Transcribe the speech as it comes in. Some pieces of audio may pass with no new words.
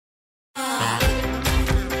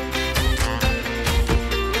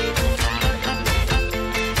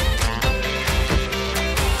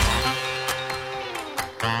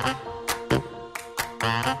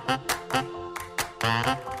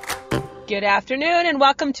Good afternoon, and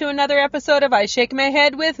welcome to another episode of I Shake My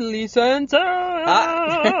Head with Lisa and Sam.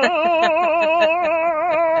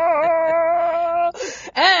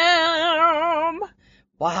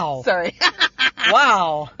 Wow. Sorry.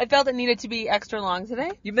 Wow. I felt it needed to be extra long today.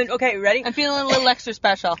 You've been, okay, ready? I'm feeling a little extra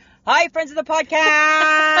special. Hi, friends of the podcast!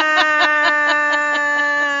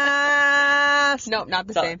 No, not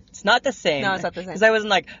the No, same. it's not the same. No, it's not the same. Because I wasn't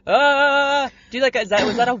like, do you like, was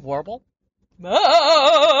that a warble?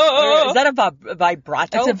 Oh! Is that a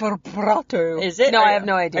vibrato? It's a vibrato. Is it? No, I have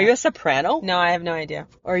no idea. Are you a soprano? No, I have no idea.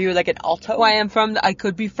 Or are you like an alto? Why I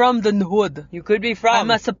could be from the hood. You could be from.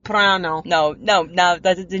 I'm a soprano. No, that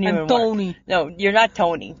didn't even I'm work. Tony. No, you're not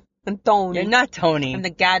Tony. I'm Tony. You're not Tony. I'm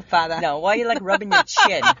the Godfather. No, why are you like rubbing your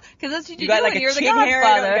chin? Because that's what you got do like when a you're the chin hair?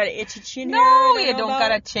 Godfather. You got an itchy chin hair? No, you don't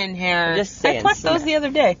got a chin hair. I'm just saying, I plucked those the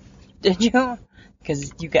other day. Did you?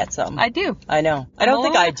 Because you get some. I do. I know. I don't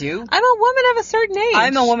think I do. I'm a woman of a certain age.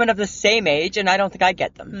 I'm a woman of the same age, and I don't think I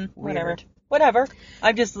get them. Whatever. Weird. Whatever.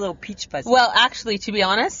 I'm just a little peach fuzzy. Well, actually, to be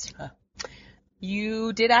honest,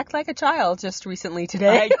 you did act like a child just recently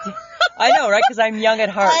today. I know, right? Because I'm young at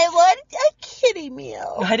heart. I want a kitty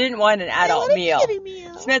meal. I didn't want an adult meal.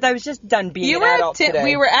 Smith, I was just done being an adult today.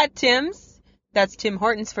 We were at Tim's. That's Tim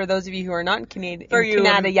Hortons for those of you who are not in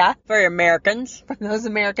Canada. For Americans. For those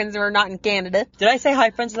Americans who are not in Canada. Did I say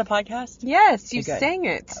hi, friends of the podcast? Yes, you Okay. sang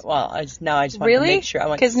it. Well, I just wanted to Really? make sure.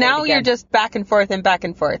 Because now you're just back and forth and back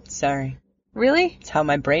and forth. Sorry. Really? It's how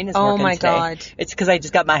my brain is Oh working my today. God. It's because I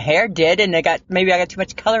just got my hair did, and maybe I got too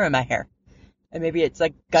much color in my hair. And maybe it's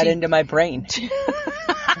like got into my brain.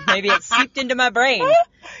 Maybe it seeped into my brain.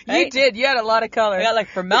 Right? You did. You had a lot of color. I got like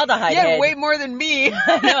formaldehyde You had head. way more than me.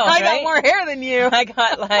 I know, I got right? more hair than you. I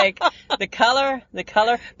got like the color.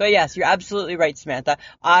 But yes, you're absolutely right, Samantha.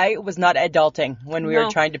 I was not adulting when we were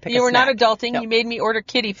trying to pick a snack. You were not adulting. No. You made me order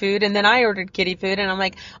kitty food, and then I ordered kitty food, and I'm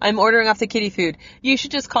like, I'm ordering off the kitty food. You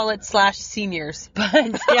should just call it /seniors. But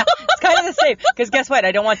yeah, it's kind of the same. Because guess what?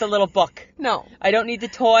 I don't want the little book. No. I don't need the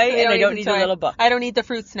toy, and I don't need the little book. I don't need the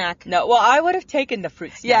fruit snack. No, well, I would have taken the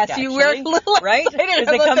fruit snack. Yes, you were a little right? excited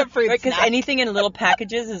about the fruit Because snack. anything in little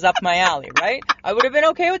packages is up my alley, right? I would have been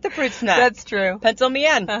okay with the fruit snack. That's true. Pencil me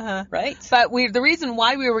in, Uh-huh. right? But the reason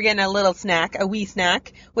why we were getting a little snack, a wee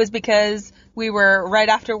snack, was because we were right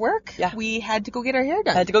after work. Yeah. We had to go get our hair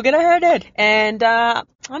done. I had to go get our hair did. And I'm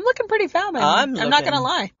looking pretty fab. I'm not going to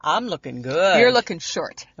lie. I'm looking good. You're looking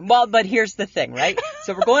short. Well, but here's the thing, right?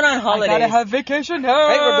 So we're going on holidays. I gotta have vacation hair.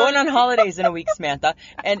 Right, we're going on holidays in a week, Samantha.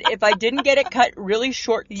 And if I didn't get it cut really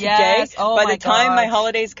short today, Yes. Oh by my the time gosh.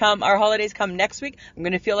 our holidays come next week, I'm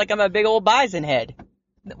going to feel like I'm a big old bison head.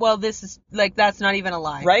 Well, this is, that's not even a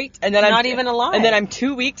lie. Right? And then Not even a lie. And then I'm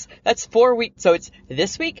 2 weeks. That's 4 weeks. So it's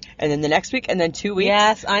this week, and then the next week, and then 2 weeks.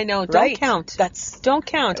 Yes, I know. Don't Right. count. That's Don't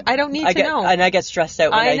count. I don't need to know. And I get stressed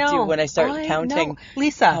out when I start I counting know.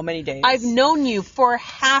 Lisa, how many days. I've known you for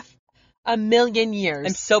 500,000 years.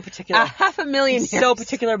 I'm so particular. 500,000 I'm years. so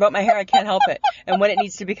particular about my hair. I can't help it. And when it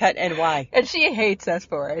needs to be cut and why. And she hates us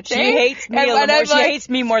for it. She hates me a little more. She hates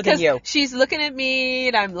me more than you. She's looking at me,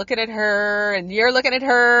 and I'm looking at her, and you're looking at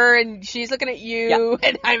her, and she's looking at you,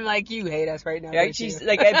 and I'm like, you hate us right now. Right? don't She's you?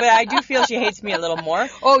 like, but I do feel she hates me a little more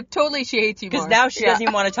Oh, totally, she hates you more. because now she doesn't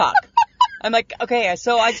even want to talk. I'm like, okay,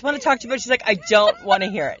 so I just want to talk to you, but she's like, I don't want to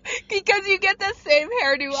hear it. Because you get the same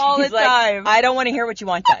hairdo all She's the like, time. I don't want to hear what you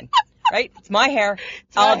want done. Right? It's my hair.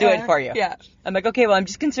 I'll do it for you. Yeah. I'm like, okay, well, I'm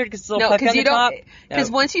just concerned because it's a little No, puffy on the top. because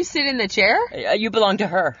once you sit in the chair, You belong to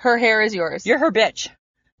her. her hair is yours. You're her bitch.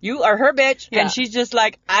 You are her bitch, Yeah. and she's just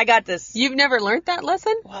like, I got this. You've never learned that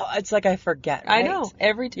lesson? Well, it's like I forget. I right? know.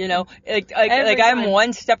 Every time. You know, like Every I'm time.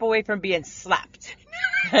 one step away from being slapped.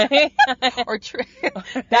 Or true.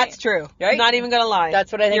 That's true. Right? Not even going to lie.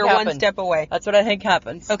 That's what I think You're happens. one step away. That's what I think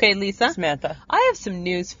happens. Okay, Lisa, Samantha. I have some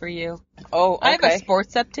news for you. Oh, okay. I have a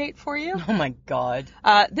sports update for you. Oh my God.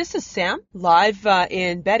 This is Sam, live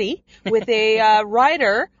in Betty, with a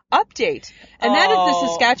rider update. And that is the Oh.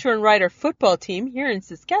 Saskatchewan Rider football team here in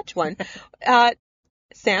Saskatchewan.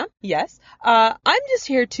 Sam, yes. I'm just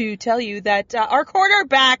here to tell you that our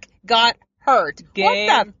quarterback got hurt. Game-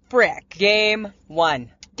 What the frick? Game one.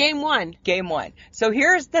 Game one. Game one. So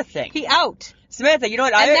here's the thing. He out. Samantha, you know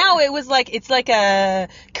what? And now it's like a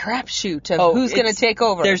crapshoot of who's going to take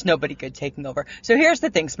over. There's nobody good taking over. So here's the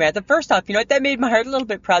thing, Samantha. First off, you know what? That made my heart a little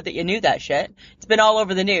bit proud that you knew that shit. It's been all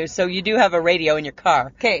over the news. So you do have a radio in your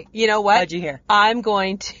car. Okay, you know what? How'd you hear? I'm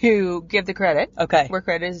going to give the credit. Okay. Where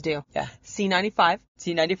credit is due. Yeah. C95.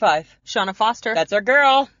 C95. Shauna Foster. That's our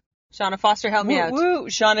girl. Shauna Foster, help me out. Woo.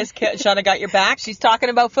 Shauna got your back. She's talking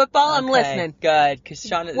about football. I'm Okay, listening. Good. Because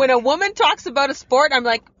Shauna. When a woman talks about a sport, I'm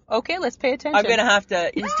like, okay, let's pay attention. I'm going to have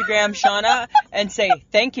to Instagram Shauna and say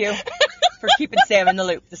thank you. for keeping Sam in the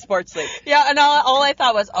loop, the sports loop. Yeah, and all I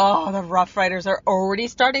thought was, oh, the Rough Riders are already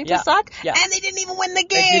starting to suck, Yeah. and they didn't even win the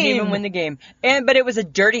game. They didn't even win the game. But it was a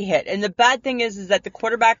dirty hit. And the bad thing is that the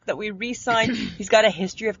quarterback that we re-signed, he's got a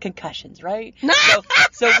history of concussions, right?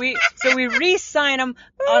 So we re-sign him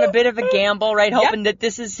on a bit of a gamble, right? Hoping that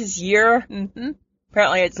this is his year. Mm-hmm.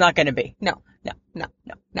 Apparently it's not going to be. No.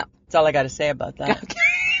 That's all I got to say about that.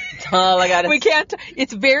 That's all I got to say. We can't.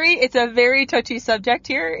 It's a very touchy subject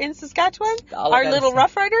here in Saskatchewan. Our little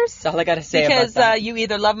Rough Riders. That's all I got to say because, about that. you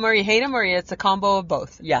either love them or you hate them, or it's a combo of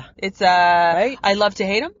both. Yeah. It's right? I love to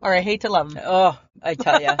hate them or I hate to love them. Oh, I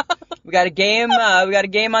tell you. We got a game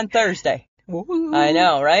on Thursday. Woo. I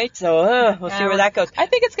know, right? So we'll see where that goes. I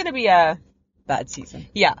think it's going to be a bad season.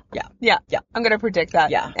 Yeah. I'm going to predict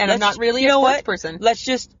that. Yeah. And I'm not really a sports person. Let's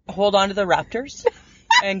just hold on to the Raptors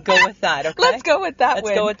and go with that, okay? Let's go with that.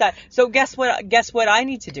 Let's go with that. So guess what I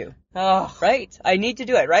need to do? Oh. Right? I need to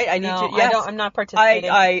do it, right? I'm not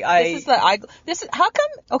participating. This is how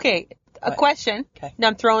come? Okay, question. Okay. Now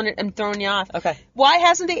I'm throwing you off. Okay. Why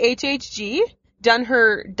hasn't the HHG done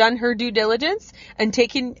her due diligence and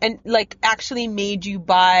actually made you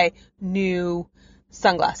buy new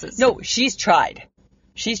sunglasses? No, she's tried.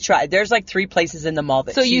 There's like 3 places in the mall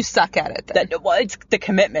that you suck at it then. It's the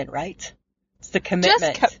commitment, right? It's the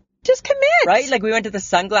commitment. Just commit. Right? Like we went to the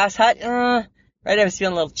Sunglass Hut. Right, I was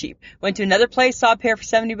feeling a little cheap. Went to another place, saw a pair for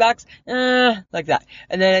 $70, like that.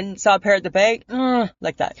 And then saw a pair at the Bay,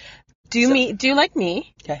 like that. Do you like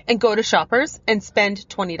me? Okay. And go to Shoppers and spend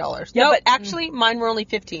 $20. Yeah, no, but actually, mine were only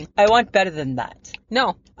 $15. I want better than that.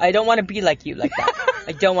 No. I don't want to be like you like that.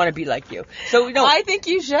 I don't want to be like you. So no. I think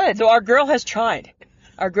you should. So our girl has tried.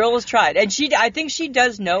 And I think she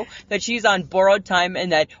does know that she's on borrowed time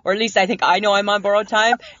or at least I think I know I'm on borrowed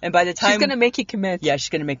time. And by the time she's going to make you commit. Yeah, she's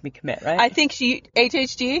going to make me commit, right? I think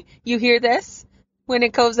HHG, you hear this? When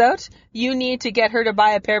it goes out, you need to get her to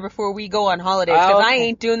buy a pair before we go on holidays. Because I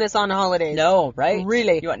ain't doing this on holidays. No, right?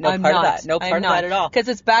 Really. You want no part of that. No part of that at all. Because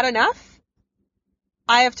it's bad enough.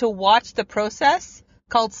 I have to watch the process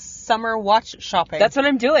called summer watch shopping. That's what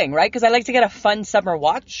I'm doing, right? Because I like to get a fun summer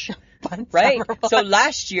watch. Right? Summer watch. So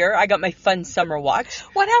last year, I got my fun summer watch.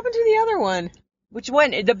 What happened to the other one? Which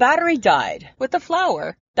one? The battery died. With the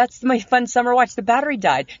flower. That's my fun summer watch. The battery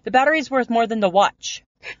died. The battery's worth more than the watch.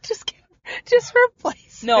 Just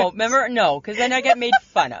replace it. No, remember? No, because then I get made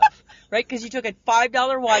fun of. Right? Because you took a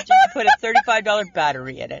 $5 watch and you put a $35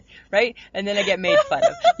 battery in it. Right? And then I get made fun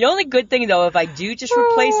of. The only good thing, though, if I do just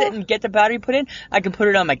replace it and get the battery put in, I can put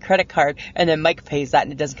it on my credit card and then Mike pays that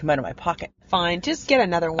and it doesn't come out of my pocket. Fine. Just get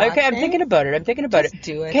another watch. Okay, I'm thinking about it. Just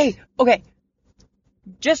do it. Okay.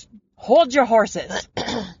 Just hold your horses.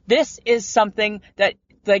 This is something that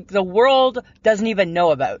the world doesn't even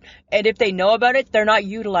know about. And if they know about it, they're not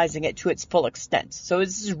utilizing it to its full extent. So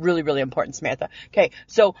this is really, really important, Samantha. Okay,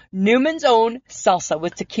 so Newman's Own salsa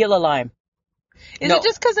with tequila lime. Is it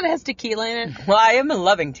just because it has tequila in it? Well, I am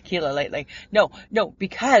loving tequila lately. No,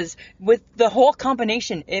 because with the whole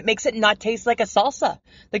combination, it makes it not taste like a salsa.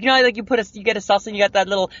 Like, like you get a salsa and you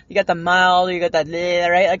got the mild, you got that,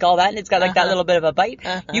 right? Like all that, and it's got like that little bit of a bite.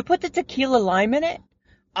 You put the tequila lime in it,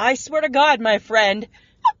 I swear to God, my friend,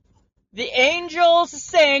 the angels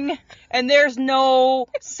sing and there's no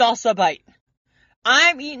salsa bite.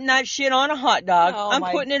 I'm eating that shit on a hot dog.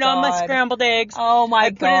 I'm putting it on my scrambled eggs. Oh my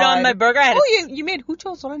God. I put it on my burger. You made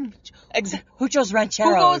Huchos Rancheros.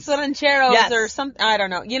 Rancheros or something. I don't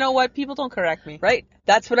know. You know what? People don't correct me. Right?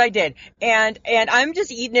 That's what I did. And I'm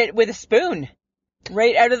just eating it with a spoon.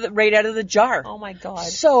 Right out of the jar. Oh my God.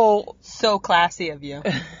 So classy of you.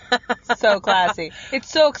 So classy.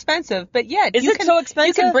 It's so expensive, but yet so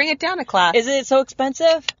expensive? You can bring it down a class. Is it so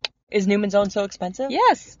expensive? Is Newman's Own so expensive?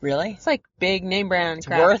 Yes. Really? It's like big name brand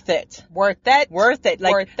crap. Worth it.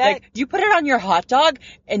 Like you put it on your hot dog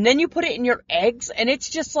and then you put it in your eggs and it's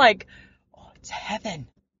just like, oh, it's heaven.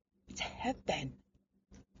 It's heaven.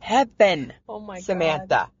 Heaven. Oh my God.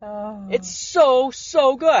 Samantha. Oh. It's so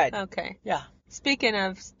good. Okay. Yeah. Speaking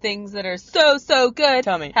of things that are so good.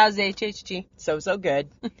 Tell me. How's HHG? So good.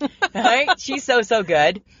 Right? She's so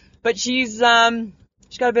good. But she's got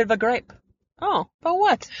a bit of a gripe. Oh, but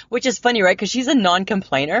what? Which is funny, right? Because she's a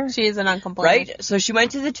non-complainer. She is a non-complainer. Right? So she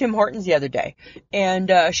went to the Tim Hortons the other day,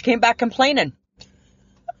 and she came back complaining.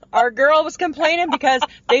 Our girl was complaining because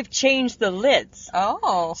they've changed the lids.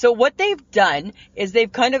 Oh. So what they've done is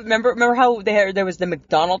they've kind of, remember how there was the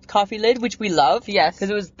McDonald's coffee lid, which we love? Yes. Because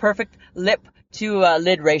it was perfect lip to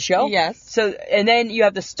lid ratio. Yes. So, and then you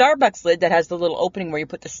have the Starbucks lid that has the little opening where you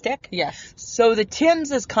put the stick. Yes. So the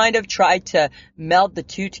Tim's has kind of tried to meld the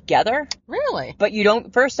two together. Really? But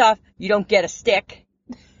first off, you don't get a stick.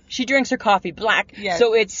 she drinks her coffee black. Yes.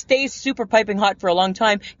 So it stays super piping hot for a long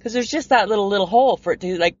time because there's just that little hole for it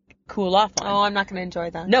to like cool off on. Oh, I'm not going to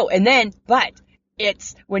enjoy that. No, and then, but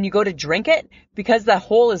it's when you go to drink it, because the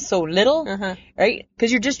hole is so little, right?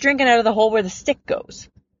 Because you're just drinking out of the hole where the stick goes,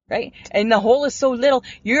 right? And the hole is so little,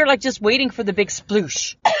 you're like just waiting for the big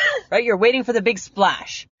sploosh, right? You're waiting for the big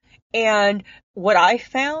splash. And what I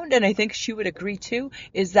found, and I think she would agree too,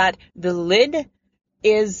 is that the lid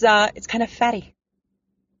is, it's kind of fatty.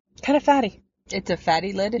 Kind of fatty. It's a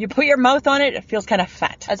fatty lid. You put your mouth on it, it feels kind of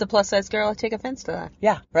fat. As a plus size girl, I take offense to that.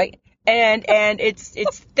 Yeah, right? And it's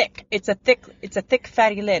thick. It's a thick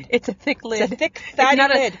fatty lid. It's a thick lid. It's a thick fatty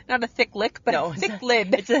lid. Not a thick lick, but No, a thick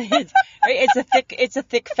lid. It's a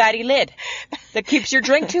thick fatty lid that keeps your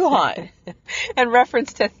drink too hot. In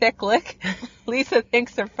reference to thick lick, Lisa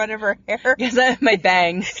thinks the front of her hair. Because I have my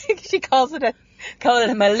bangs. She calls it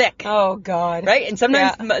my lick. Oh God. Right? And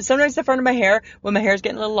sometimes the front of my hair, when my hair's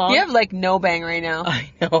getting a little long. You have like no bang right now. I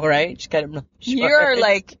know, right? Just kind of short. You're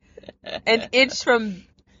like an inch from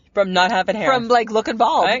not having hair. From like looking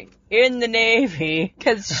bald. Right? In the Navy.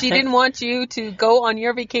 Because she didn't want you to go on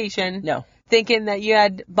your vacation. No. Thinking that you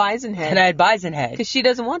had bison head. And I had bison head. Because she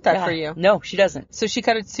doesn't want that for you. No, she doesn't. So she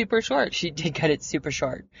cut it super short. She did cut it super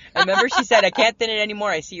short. I remember she said, I can't thin it anymore.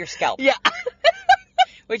 I see your scalp. Yeah.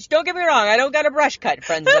 Which, don't get me wrong, I don't got a brush cut,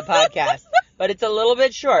 friends of the podcast. But it's a little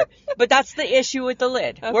bit short. But that's the issue with the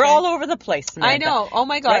lid. Okay. We're all over the place, Samantha. I know. Oh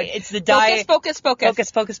my God. Right? It's the diet. Focus.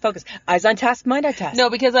 Eyes on task, mind on task. No,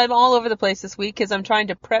 because I'm all over the place this week because I'm trying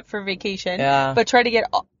to prep for vacation. Yeah. But try to get,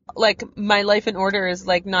 like, my life in order is,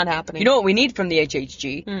 like, not happening. You know what we need from the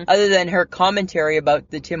HHG? Other than her commentary about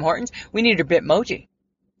the Tim Hortons, we need her Bitmoji.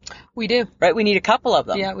 We do. Right? We need a couple of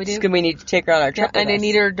them. Yeah, we do. We need to take her on our trip. Yeah, and I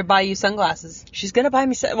need her to buy you sunglasses. She's going to buy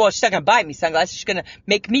me, she's not going to buy me sunglasses. She's going to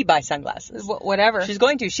make me buy sunglasses. Whatever. She's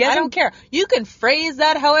going to. I don't care. You can phrase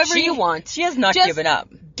that however you want. She has not given up.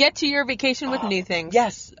 Get to your vacation with new things.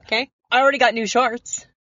 Yes. Okay? I already got new shorts.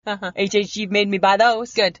 HHG made me buy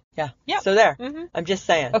those. Good. Yeah. Yep. So there. I'm just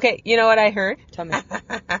saying. Okay, you know what I heard? Tell me.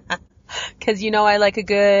 Because you know I like a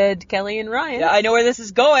good Kelly and Ryan. Yeah, I know where this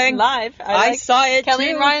is going. Live. I saw it Kelly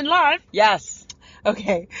too. and Ryan live. Yes.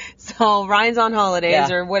 Okay, so Ryan's on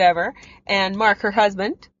holidays or whatever, and Mark, her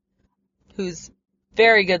husband, who's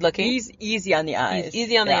very good looking. He's easy on the eyes. He's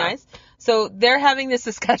easy on the eyes. So they're having this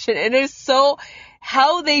discussion, and it is so...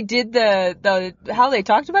 How they did how they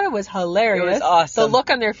talked about it was hilarious. It was awesome. The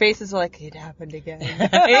look on their faces were like, it happened again.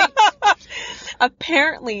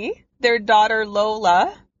 Apparently, their daughter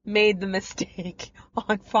Lola made the mistake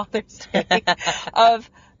on Father's Day of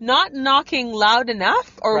not knocking loud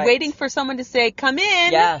enough or waiting for someone to say, come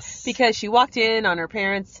in. Yes. Because she walked in on her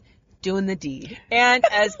parents doing the deed. And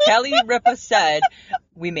as Kelly Ripa said,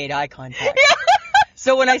 we made eye contact.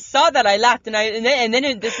 So when I saw that, I laughed, and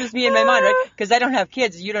then this was me in my mind, right? Because I don't have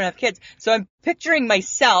kids, you don't have kids, so I'm picturing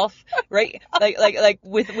myself, right, like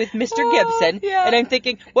with Mr. Gibson, and I'm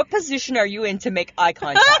thinking, what position are you in to make eye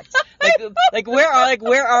contact? Where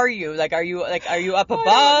are you? Are you up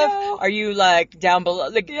above? Are you like down below?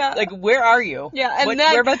 Where are you? Yeah, and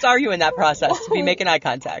whereabouts are you in that process to be making eye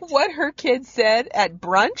contact? What her kids said at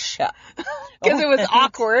brunch, because it was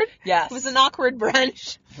awkward. Yes, it was an awkward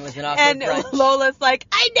brunch. It was an awkward brunch. And Lola's like,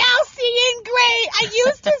 I now see in gray. I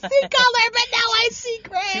used to see color, but now I see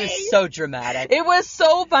gray. She was so dramatic. It was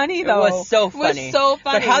so funny, though. It was so funny.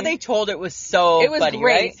 But how they told it was so funny,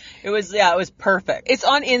 great. Right? It was perfect. It's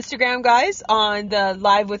on Instagram, guys, on the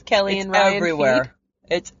Live with Kelly and Ryan everywhere. feed.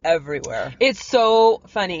 It's everywhere. It's so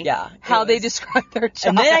funny. Yeah. How they describe their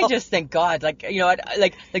child. And then I just think, God,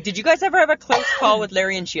 did you guys ever have a close call with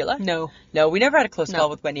Larry and Sheila? No. No, we never had a close call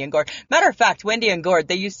with Wendy and Gord. Matter of fact, Wendy and Gord,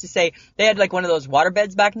 they used to say, they had like one of those water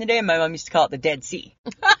beds back in the day, and my mom used to call it the Dead Sea.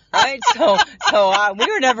 Right? So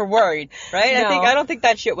we were never worried, right? No. I don't think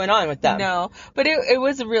that shit went on with them. No. But it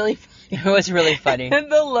was really funny. It was really funny.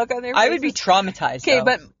 And the look on their faces. I would be traumatized. Okay,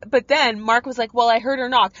 but then Mark was like, well, I heard her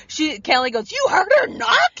knock. Kelly goes, you heard her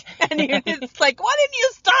knock? And it's like, why didn't you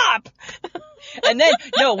stop? And then,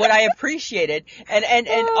 no, what I appreciated,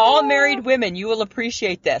 and all married women, you will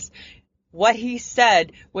appreciate this. What he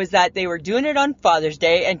said was that they were doing it on Father's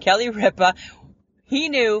Day, and Kelly Ripa, he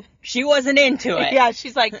knew she wasn't into it. Yeah,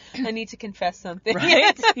 she's like, I need to confess something.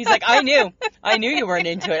 Right? He's like, I knew you weren't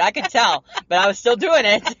into it. I could tell, but I was still doing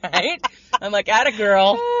it, right? I'm like, atta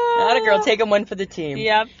girl, taking one for the team.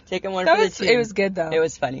 Yep. Taking one for the team. It was good, though. It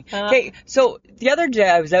was funny. Okay, so the other day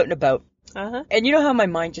I was out and about, and you know how my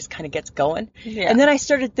mind just kind of gets going? Yeah. And then I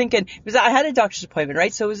started thinking, because I had a doctor's appointment,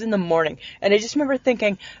 right? So it was in the morning, and I just remember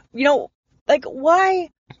thinking, Like, why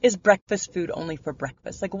is breakfast food only for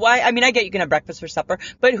breakfast? Like, why? I mean, I get you can have breakfast for supper,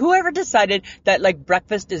 but whoever decided that, like,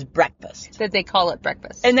 breakfast is breakfast? That they call it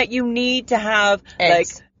breakfast. And that you need to have,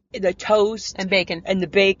 Eggs. like, the toast. And bacon. And the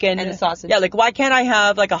bacon. And the sausage. Yeah, like, why can't I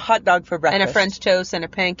have, like, a hot dog for breakfast? And a French toast and a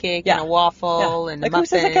pancake Yeah. and a waffle and Like, a muffin. who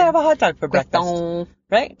says I can't have a hot dog for breakfast? Croissant.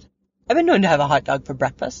 Right? I've been known to have a hot dog for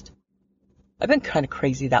breakfast. I've been kind of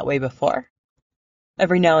crazy that way before.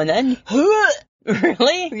 Every now and then.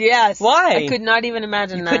 Really? Yes. Why? I could not even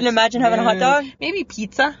imagine You that. couldn't imagine having a hot dog? Maybe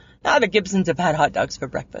pizza. No, the Gibsons have had hot dogs for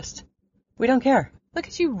breakfast. We don't care. Look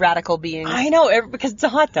at you radical beings. I know, because it's a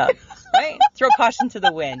hot dog, right? Throw caution to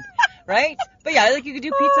the wind, right? But yeah, like you could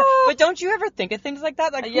do pizza. But don't you ever think of things like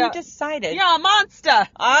that? Like, Yeah. who decided? You're a monster.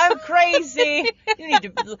 I'm crazy. You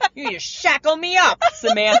need to shackle me up,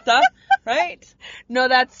 Samantha, right? No,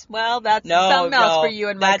 that's something else for you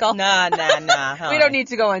and Michael. Nah. We don't need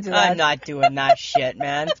to go into that. I'm not doing that shit,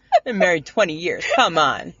 man. Been married 20 years. Come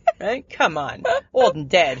on. Right? Come on. Old and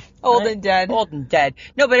dead. Old right? and dead. Old and dead.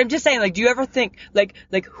 No, but I'm just saying, like, do you ever think, like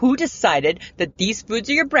who decided that these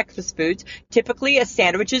foods are your breakfast foods? Typically, a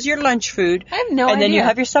sandwich is your lunch food. I have no idea. And then you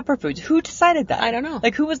have your supper foods. Who decided that? I don't know.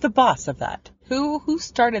 Like, who was the boss of that? Who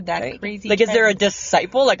started that Right? crazy Like, is there a trend?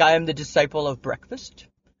 disciple? Like, I am the disciple of breakfast?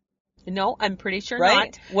 No, I'm pretty sure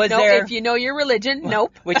Right? not. Was no, there- if you know your religion,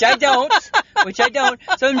 nope. Which I don't.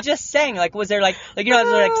 So I'm just saying, like, was there like, you know,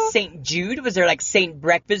 was there like Saint Jude? Was there like Saint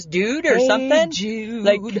Breakfast Dude or something?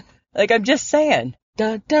 Jude. Like I'm just saying.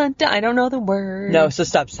 Dun, dun, dun. I don't know the word. No, so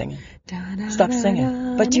stop singing. Dun, dun, Stop dun, singing.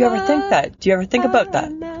 dun, But do you ever think that? Do you ever think about that?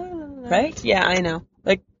 dun, Right? Yeah, I know.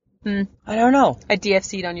 Like, Hmm. I don't know. I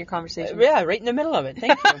DFC'd on your conversation. Yeah, right in the middle of it.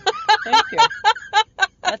 Thank you. Thank you.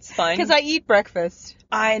 That's fine. Because I eat breakfast.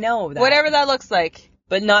 I know that. Whatever that looks like.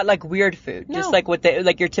 But not like weird food. No. Just like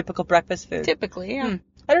like your typical breakfast food. Typically, yeah.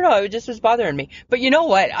 I don't know. It just was bothering me. But you know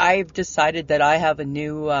what? I've decided that I have a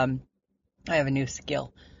new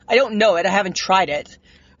skill. I don't know it. I haven't tried it.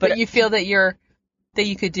 But you feel that you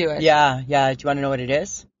could do it. Yeah. Do you want to know what it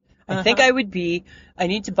is? I think I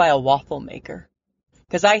need to buy a waffle maker.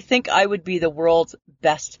 Because I think I would be the world's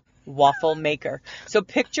best waffle maker. So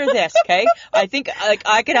picture this, okay? I think like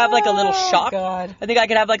I could have like a little shop. God. I think I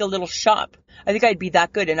could have like a little shop. I think I'd be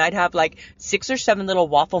that good, and I'd have like 6 or 7 little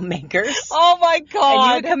waffle makers. Oh my And you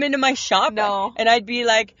God. would come into my shop. No. And I'd be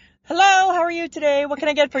like, hello, how are you today? What can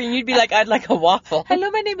I get for you? And you'd be like, I'd like a waffle.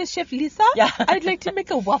 Hello, my name is Chef Lisa. Yeah. I'd like to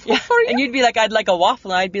make a waffle Yeah. for you. And you'd be like, I'd like a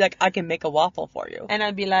waffle. And I'd be like, I can make a waffle for you. And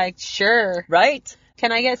I'd be like, sure. Right?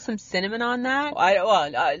 Can I get some cinnamon on that?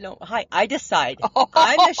 No, hi, I decide.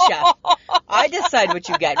 I'm the chef. I decide what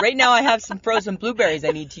you get. Right now I have some frozen blueberries I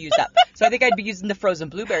need to use up. So I think I'd be using the frozen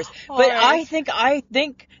blueberries. But Alright. I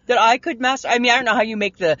think that I could master, I mean, I don't know how you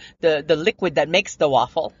make the liquid that makes the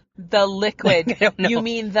waffle. The liquid. I don't know. You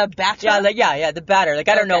mean the batter? Yeah, the batter. Like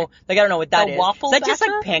I don't know what that The is. waffle Is that just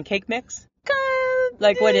batter? like pancake mix?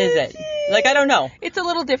 Like what is it? Like I don't know. It's a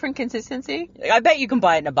little different consistency. I bet you can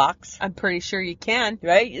buy it in a box. I'm pretty sure you can.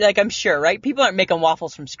 Right? Like, I'm sure, right? People aren't making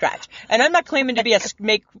waffles from scratch. And I'm not claiming to be a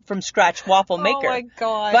make from scratch waffle maker. Oh my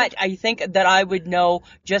God. But I think that I would know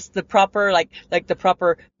just the proper, like the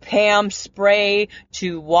proper Pam spray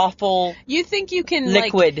to waffle You think you can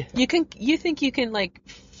liquid. You think you can like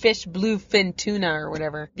fish bluefin tuna or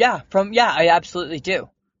whatever? Yeah, I absolutely do.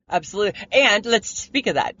 Absolutely. And let's speak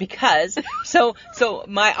of that because, so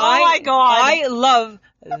my my God. I love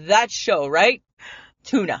that show, right?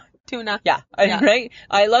 Tuna. Tuna. Yeah. Right?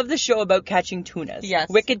 I love the show about catching tunas. Yes.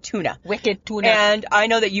 Wicked Tuna. Wicked tuna. And I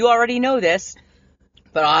know that you already know this,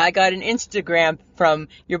 but I got an Instagram from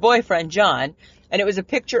your boyfriend, John, and it was a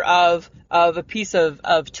picture of a piece of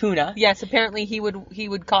tuna. Yes, apparently he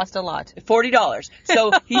would cost a lot. $40.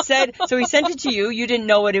 So he said, he sent it to you. You didn't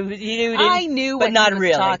know what it was. I knew but what not he was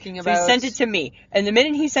really. talking So about. he sent it to me. And the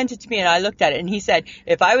minute he sent it to me and I looked at it and he said,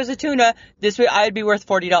 if I was a tuna, I'd be worth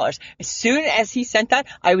 $40. As soon as he sent that,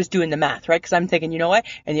 I was doing the math, right? Because I'm thinking, you know what?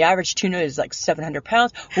 And the average tuna is like 700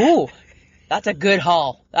 pounds. Ooh, that's a good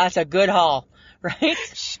haul. Right?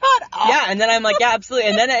 Shut up. Yeah, and then I'm like, yeah, absolutely.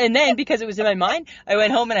 And then because it was in my mind, I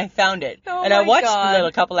went home and I found it. Oh and I my watched God. the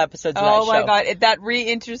little couple episodes of that Oh show. my God, that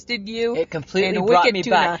reinterested you. It completely in brought Wicked me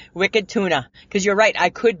Tuna. back. Wicked Tuna. Because you're right, I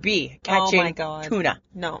could be catching Oh my God. tuna.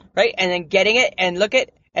 No. Right? And then getting it and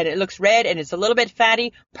and it looks red and it's a little bit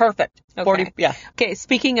fatty. Perfect. Okay. 40, yeah. Okay,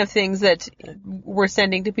 speaking of things that we're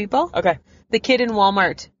sending to people, Okay. the kid in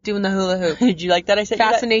Walmart doing the hula hoop. Did you like that I said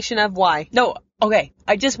Fascination of why? No. Okay.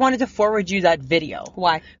 I just wanted to forward you that video.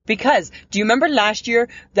 Why? Because, do you remember last year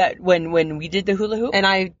that when we did the hula hoop? And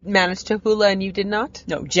I managed to hula and you did not?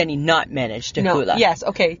 No, Jenny not managed to No. hula. Yes,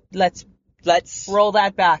 okay, let's Let's roll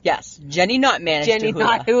that back. Yes, Jenny not managed Jenny to hula.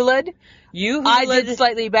 not hulaed. You I hulaed. did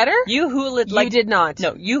slightly better. You hulaed like You did not.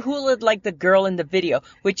 No, you hulaed like the girl in the video,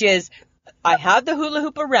 which is I have the hula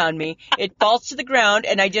hoop around me, it falls to the ground,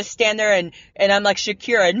 and I just stand there and I'm like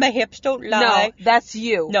Shakira, and my hips don't lie. No, that's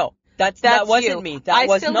you. No, that wasn't you. me. That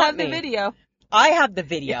was still not have me. the video. I have the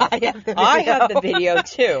video. I have the video. I have the video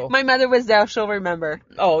too. My mother was there. She'll remember.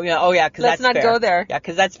 Oh yeah, because Let's that's not fair. go there. Yeah,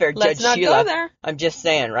 because that's fair. Let's Judge not Sheila. go there. I'm just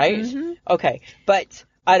saying, right? Mhm. Okay, but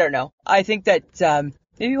I don't know. I think that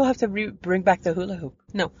maybe we'll have to bring back the hula hoop.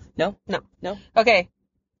 No. No? No. No? Okay.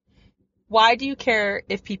 Why do you care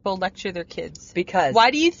if people lecture their kids? Because.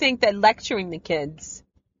 Why do you think that lecturing the kids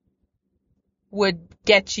would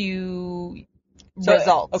get you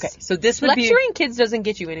results? Okay, so this would be. Lecturing kids doesn't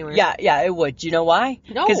get you anywhere. Yeah, it would. Do you know why?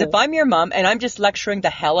 No. Because if I'm your mom and I'm just lecturing the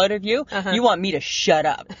hell out of you, Uh-huh. you want me to shut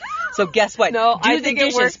up. So guess what? No, do I the think it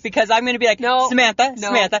dishes works- because I'm going to be like, No, Samantha, no.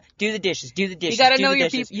 Samantha, do the dishes, do the dishes. You gotta do know the your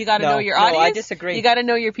dishes. people. You gotta No, know your no, audience. I disagree. You gotta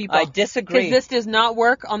know your people. I disagree. Because this does not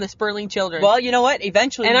work on the Sperling children. Well, you know what?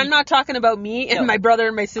 Eventually. and I'm not talking about me and No. my brother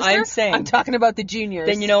and my sister. I'm saying- I'm talking about the juniors.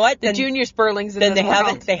 Then you know what? The Then, junior Sperlings. then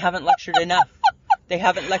they haven't lectured enough. They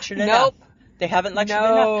haven't lectured enough. Nope. They haven't lectured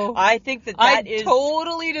No. enough. I think that I is.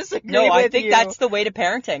 totally disagree No, with I think you. that's the way to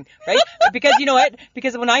parenting, right? Because you know what?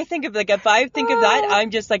 Because when I think of, like, if I think of that,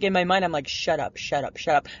 I'm just like, in my mind, I'm like, shut up, shut up,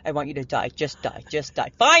 shut up. I want you to die. Just die. Just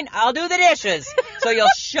die. Fine, I'll do the dishes. So you'll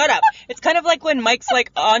shut up. It's kind of like when Mike's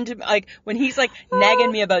like on to, like, when he's like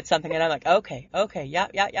nagging me about something and I'm like, okay, yeah.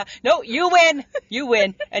 No, you win.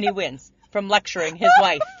 And he wins from lecturing his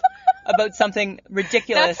wife about something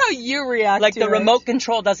ridiculous. That's how you react Like to the it. remote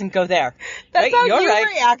control doesn't go there. That's right? how You're you right.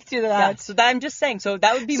 react to Yeah, that. so that, I'm just saying. So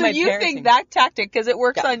that would be So my you parenting. think that tactic, because it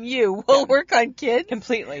works Yeah. on you, will work on kids?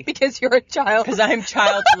 Completely. Because you're a child. Because I'm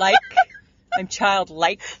childlike. I'm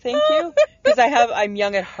childlike, thank you. Because I'm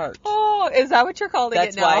young at heart. Oh, is that what you're calling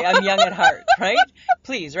That's it now? why I'm young at heart, right?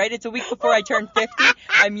 Please, right? It's a week before I turn 50.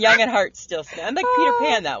 I'm young at heart still. I'm like Peter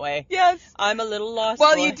Pan that way. Yes. I'm a little lost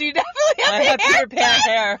Well, boy. you do definitely have I have hair. Peter Pan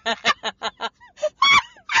hair.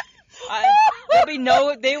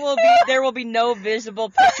 There will be no visible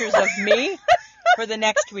pictures of me for the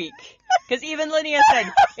next week. Because even Lydia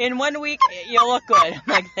said, in 1 week, you'll look good. I'm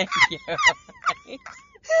like, thank you.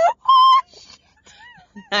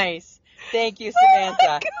 Nice. Thank you,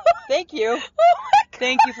 Samantha. Thank you.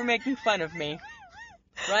 Thank you for making fun of me.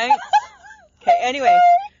 Right? Okay, anyway.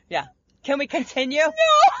 Yeah. Can we continue? No.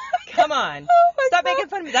 Come on. Oh my Stop God. making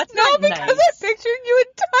fun of me. That's No, not because nice. I pictured you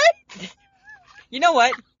in tights. You know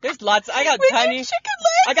what? There's lots. I got With tiny. your chicken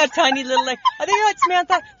legs. I got tiny little legs. I think what,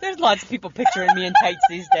 Samantha? There's lots of people picturing me in tights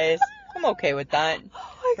these days. I'm okay with that.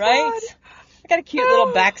 Oh my Right? God. I got a cute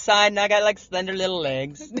little backside and I got like slender little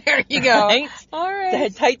legs. There you go. Right? All The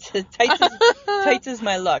right. tights is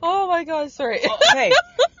my look. Oh my God, sorry. Okay.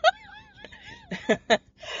 But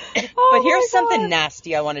Oh here's my something God.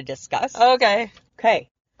 nasty I want to discuss. Okay. Okay.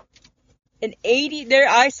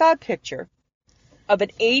 I saw a picture of an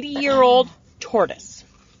 80-year-old tortoise.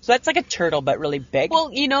 So that's like a turtle, but really big.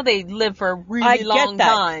 Well, you know they live for a really I long get that,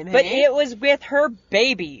 time. but eh? it was with her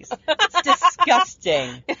babies. It's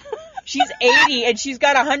disgusting. She's 80 and she's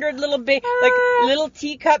got 100 little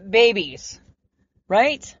teacup babies,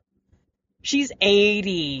 right? She's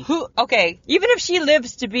 80. Who? Okay. Even if she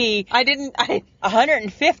lives to be I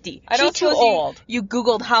 150, I don't she's too suppose old. You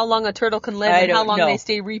Googled how long a turtle can live I and how don't long know. they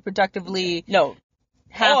stay reproductively No,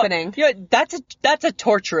 happening. Oh, you know, that's a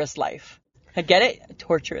torturous life. I get it.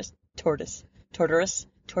 Torturous, tortoise,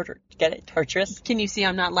 get it? Torturous. Can you see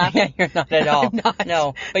I'm not Yeah, laughing? you're not at all. I'm not.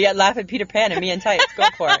 No, but yet laugh at Peter Pan and me in tights. Go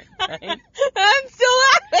for it. Right? I'm still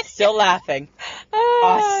laughing. Still laughing.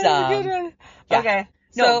 Ah, that's a Awesome. good one. Yeah. Okay.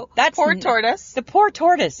 No, So that's poor tortoise. The poor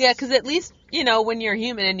tortoise. Yeah, because at least when you're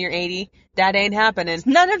human and you're 80, that ain't happening.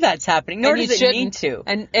 None of that's happening, nor And does you it need shouldn't.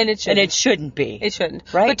 to. And it shouldn't. And it shouldn't be. It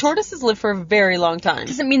shouldn't. Right? But tortoises live for a very long time.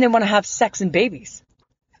 Doesn't mean they want to have sex and babies.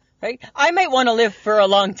 Right? I might want to live for a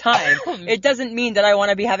long time. It doesn't mean that I want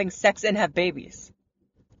to be having sex and have babies.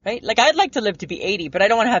 Right? Like, I'd like to live to be 80, but I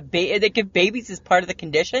don't want to have if babies is part of the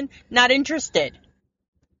condition, not interested.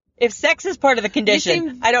 If sex is part of the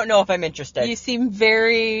condition, I don't know if I'm interested. You seem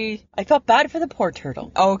very... I felt bad for the poor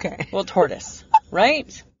turtle. Okay. Well, tortoise.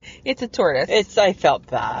 Right? It's a tortoise. I felt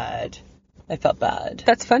bad.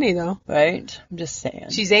 That's funny, though. Right? I'm just saying.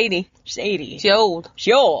 She's 80. She's 80. She's old.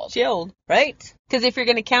 She's old. She's old. Right? Because if you're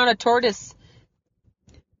going to count a tortoise...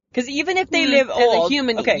 Because even if they live as old... a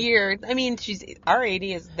human okay. year, I mean, our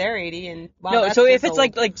 80 is their 80, and wow, No, that's so if just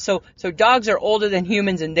it's old. so dogs are older than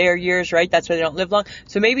humans in their years, right? That's why they don't live long.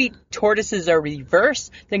 So maybe tortoises are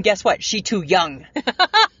reverse. Then guess what? She too young.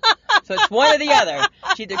 So it's one or the other.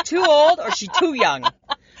 She's either too old or she's too young.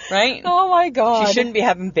 Right? Oh my God. She shouldn't be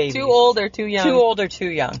having babies. Too old or too young? Too old or too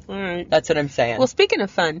young. All right. That's what I'm saying. Well, speaking of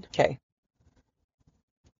fun, Okay.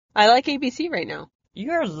 I like ABC right now.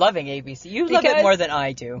 You're loving ABC. You love it Because more than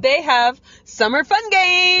I do. They have summer fun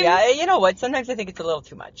games. Yeah, you know what? Sometimes I think it's a little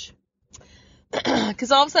too much.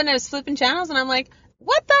 Because all of a sudden I was flipping channels and I'm like,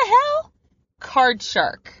 what the hell? Card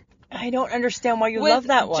Shark. I don't understand why you With love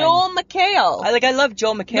that one. Joel McHale. I love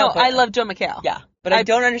Joel McHale. No, but- I love Joel McHale. Yeah, but I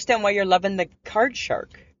don't understand why you're loving the Card Shark.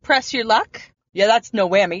 Press Your Luck. Yeah, that's no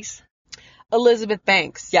whammies. Elizabeth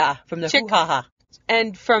Banks. Yeah, from the Chick- Hoo-Ha-Ha.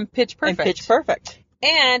 And from Pitch Perfect. And Pitch Perfect.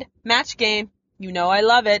 And Match Game. You know I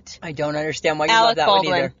love it. I don't understand why you Alec love that Baldwin.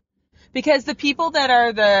 one either. Because the people that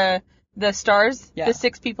are the stars, Yeah. the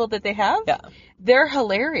 6 people that they have, Yeah. they're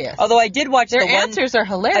hilarious. Although I did watch Their the one. answers are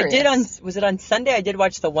hilarious. I did was it on Sunday? I did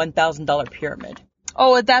watch the $1,000 Pyramid.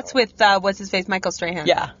 Oh, that's with, what's his face, Michael Strahan.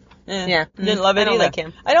 Yeah. Yeah. Didn't love it I don't either. like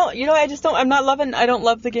him. I don't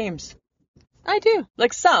love the games. I do.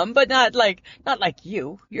 Like some, but not like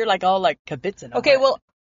you. You're like all like kibitzing. Okay, well,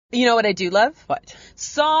 you know what I do love? What?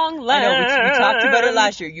 Songland. I know, we talked about it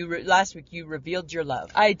last year. Last week you revealed your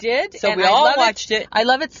love. I did. So and we I all love watched it. I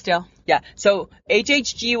love it still. Yeah. So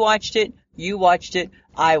HHG watched it. You watched it.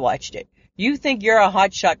 I watched it. You think you're a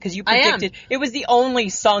hot shot because you I am. predicted it was the only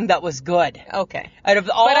song that was good Okay. out of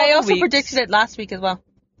all But I the also weeks. predicted it last week as well.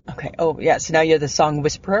 Okay. Oh yeah. So now you're the song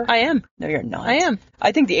whisperer. I am. No, you're not. I am.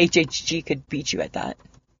 I think the HHG could beat you at that.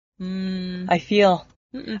 Mm. I feel.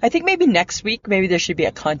 Mm-mm. I think maybe next week, maybe there should be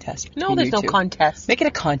a contest. No, between there's you no two. contest. Make it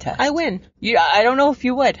a contest. I win. I don't know if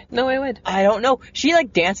you would. No, I would. I don't know. She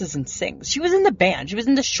like dances and sings. She was in the band. She was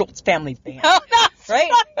in the Schultz family band. Oh, that's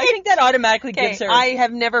Right? I think that automatically Okay, gives her. I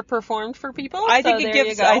have never performed for people. I think so it there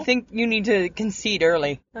gives. you go. I think you need to concede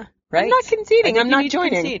early. Right? I'm not conceding. I think I'm you not need to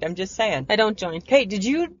joining. concede. I'm just saying. I don't join. Okay, did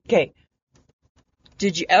you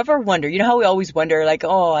ever wonder, you know how we always wonder, like,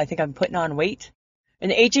 oh, I think I'm putting on weight? And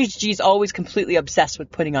the HHG is always completely obsessed with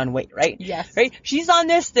putting on weight, right? Yes. Right? She's on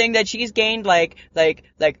this thing that she's gained like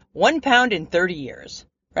 1 pound in 30 years,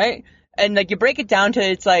 right? And like you break it down to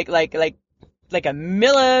it's like a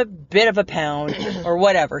millibit of a pound or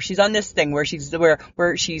whatever. She's on this thing where she's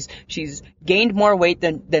gained more weight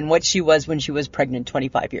than what she was when she was pregnant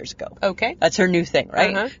 25 years ago. Okay. That's her new thing,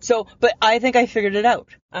 right? Uh-huh. So, but I think I figured it out.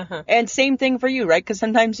 Uh-huh. And same thing for you, right? Because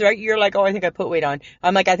sometimes, right, you're like, oh, I think I put weight on.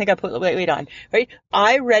 I'm like, I think I put weight on, right?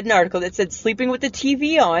 I read an article that said sleeping with the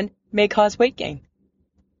TV on may cause weight gain.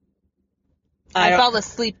 I don't- fall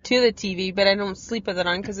asleep to the TV, but I don't sleep with it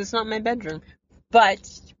on because it's not my bedroom. But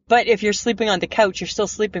if you're sleeping on the couch, you're still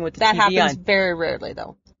sleeping with the That TV happens on. very rarely,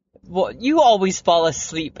 though. Well, you always fall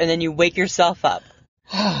asleep and then you wake yourself up,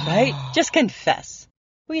 right? Just confess.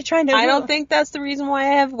 What are you trying to do? I don't think that's the reason why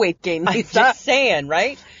I have weight gain, I'm Lisa. just saying,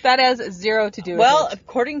 right? That has zero to do with Well, it.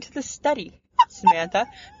 according to the study, Samantha,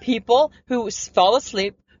 people who fall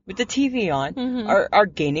asleep with the TV on Mhm. are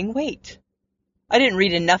gaining weight. I didn't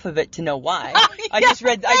read enough of it to know why. I Yeah, just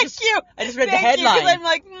read. I thank just you. the Thank you, 'cause headline. I'm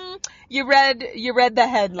like, you read the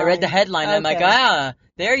headline. I read the headline. And I'm like, Okay.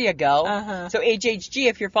 there you go. Uh-huh. So HHG,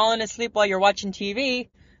 if you're falling asleep while you're watching TV,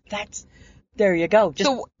 there you go. Just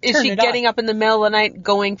So is turn she it getting off. up in the middle of the night,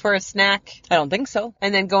 going for a snack, I don't think so.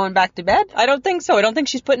 and then going back to bed? I don't think so. I don't think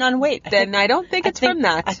she's putting on weight. Then I don't think it's from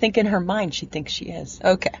that. I think in her mind she thinks she is.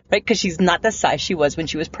 Okay. Right? Because she's not the size she was when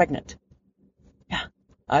she was pregnant. Yeah.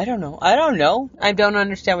 I don't know. I don't know. I don't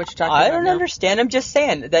understand what you're talking about. I don't understand. I'm just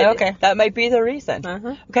saying that Okay. that might be the reason.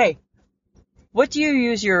 Uh-huh. Okay. What do you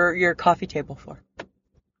use your coffee table for?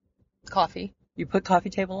 Coffee. You put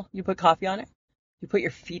coffee on it? You put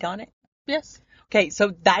your feet on it? Yes. Okay,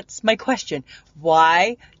 so that's my question.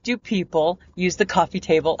 Why do people use the coffee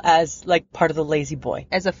table as like part of the lazy boy?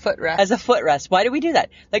 As a footrest. As a footrest? Why do we do that?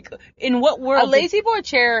 Like in what world? A lazy boy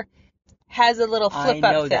chair has a little I flip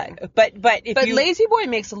up know thing. that. But if But you Lazy Boy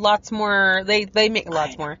makes lots more. They make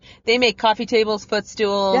lots more. They make coffee tables,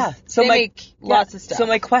 footstools. Yeah. So they make lots of stuff. So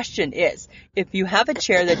my question is, if you have a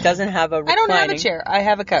chair that doesn't have a reclining, I don't have a chair. I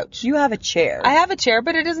have a couch. You have a chair. I have a chair,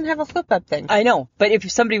 but it doesn't have a flip up thing. I know, but if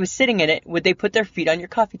somebody was sitting in it, would they put their feet on your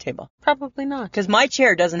coffee table? Probably not. Because my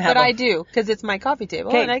chair doesn't have. But I do, because it's my coffee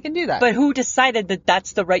table, Okay, and I can do that. But who decided that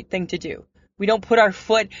that's the right thing to do? We don't put our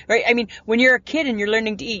foot, right? I mean, when you're a kid and you're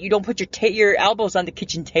learning to eat, you don't put your elbows on the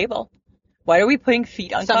kitchen table. Why are we putting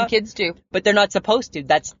feet on? Some kids do. But they're not supposed to.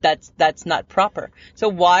 That's not proper. So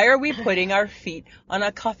why are we putting our feet on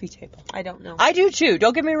a coffee table? I don't know. I do too.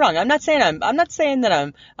 Don't get me wrong. I'm not saying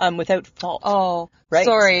that I'm without fault. Oh, Right.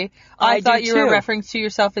 sorry. I I thought do you were too. referring to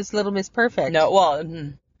yourself as Little Miss Perfect. No, well,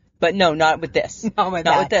 But no, not with this. Not with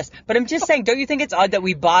Not that. with this. But I'm just saying, don't you think it's odd that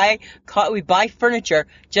we buy furniture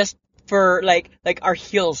just for like our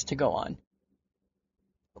heels to go on?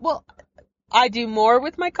 Well, I do more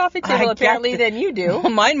with my coffee table I apparently get than you do.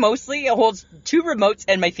 Mine mostly holds 2 remotes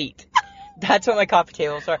and my feet. That's what my coffee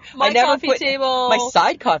tables are. My I never coffee put table- my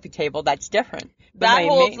side coffee table. That's different. But That my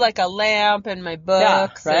holds main- like a lamp and my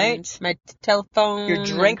books, right? and my telephone, your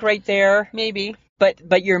drink right there. maybe.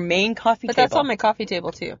 But your main coffee But table. that's on my coffee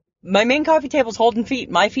table too. My main coffee table's holding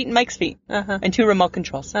feet. My feet and Mike's feet. Uh-huh. And 2 remote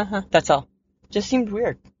controls. Uh-huh. That's all. Just seemed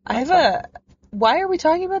weird. Why are we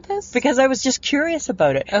talking about this? Because I was just curious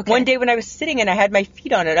about it. Okay. One day when I was sitting and I had my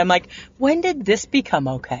feet on it, I'm like, when did this become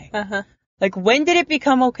okay? Uh-huh. Like, when did it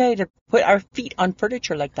become okay to put our feet on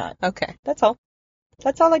furniture like that? Okay. That's all.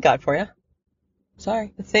 That's all I got for you.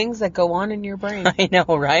 Sorry. The things that go on in your brain. I know,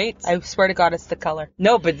 right? I swear to God, it's the color.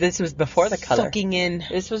 No, but this was before the color. Soaking in.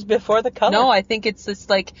 This was before the color. No, I think it's just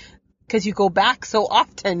like, because you go back so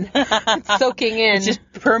often. It's soaking in. It's just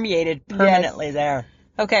permeated permanently there.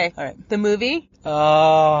 Okay. All right. The movie,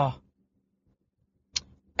 Oh,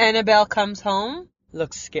 Annabelle Comes Home.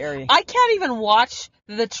 looks scary. I can't even watch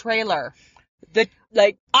the trailer.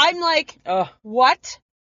 I'm like, Oh, what?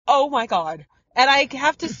 Oh my God. And I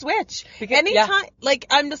have to switch. Because- Anytime, like,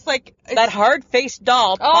 I'm just like, that hard-faced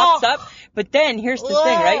doll pops Oh. up, but then here's the thing,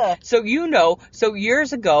 right? Ugh. So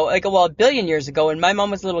years ago, a billion years ago, when my mom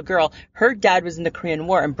was a little girl, her dad was in the Korean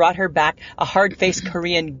War and brought her back a hard-faced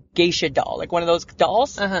Korean geisha doll, like one of those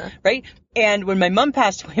dolls, Uh-huh. right? And when my mom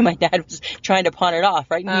passed away, my dad was trying to pawn it off,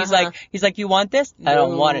 right? And Uh-huh. he's like, you want this? I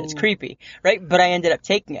don't want it. It's No. creepy, right? But I ended up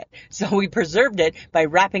taking it. So we preserved it by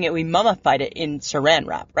wrapping it. We mummified it in saran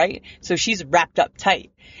wrap, right? So she's wrapped up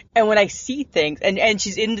tight. And when I see things, and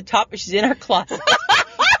she's in our closet.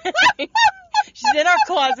 She's in our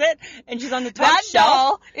closet, and she's on the top that shelf.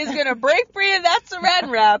 doll is going to break free of that saran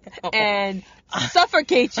wrap and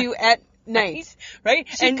suffocate you at night. Right?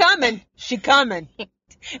 She coming.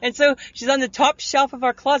 And so she's on the top shelf of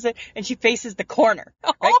our closet, and she faces the corner.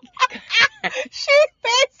 Right? She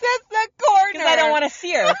faces the corner. Because I don't want to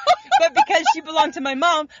see her. But because she belonged to my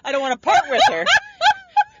mom, I don't want to part with her.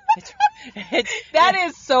 That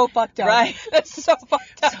is so fucked up. Right. That's so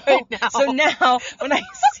fucked up right now. So now, when I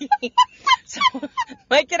see... So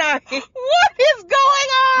Mike and I... What is going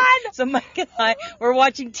on? So Mike and I were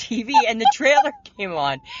watching TV, and the trailer came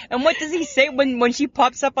on. And what does he say when she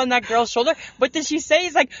pops up on that girl's shoulder? What does she say?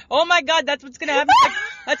 He's like, "Oh my God, that's what's gonna happen.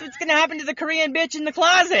 That's what's gonna happen to the Korean bitch in the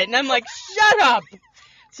closet." And I'm like, "Shut up!"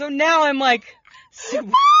 So now I'm like, so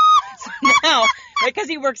now, right? Because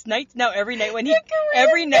he works nights now. Every night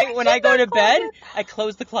when I go to bed, I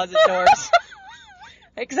close the closet doors.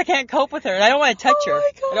 Because I can't cope with her, and I don't want to touch her.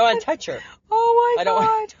 my God. I don't want to touch her. Oh my I don't God.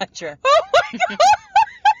 want to touch her. Oh my God.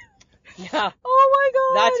 Yeah. Oh my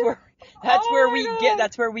God. That's Oh where my we God.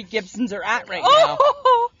 That's where we Gibsons are at right now.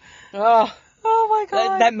 Oh, Oh, oh my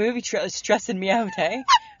God. that movie trailer is stressing me out, eh?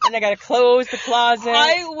 And I gotta close the closet.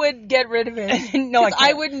 I would get rid of it. No, I 'Cause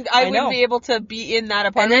can't. wouldn't I know. be able to be in that and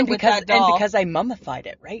apartment then with because that doll. because I mummified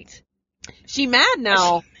it, right? She mad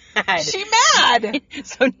now. Mad. She mad.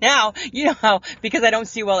 So now, you know how, because I don't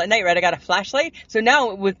see well at night, right? I got a flashlight. So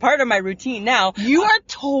now, with part of my routine now, You are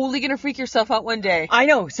totally gonna freak yourself out one day. I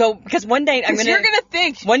know. So, because one night I'm 'Cause gonna, you're gonna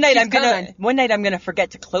think one night she's I'm gonna, coming. one night I'm gonna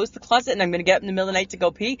forget to close the closet, and I'm gonna get up in the middle of the night to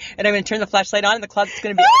go pee, and I'm gonna turn the flashlight on, and the closet's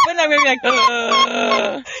gonna be open, and I'm gonna be like,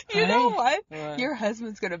 "Ugh." You know Right? what? Your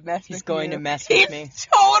husband's gonna mess with you. He's going to mess with He's me.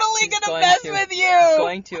 totally He's gonna going mess to. with you. He's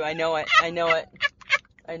going to. I know it. I know it.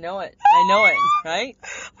 I know it. I know it. Right?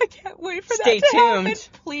 I can't wait for Stay that to happen. tuned.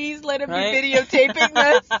 Please let him Right? be videotaping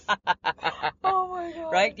this. Oh my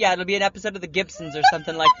God. Right? Yeah, it'll be an episode of the Gibsons or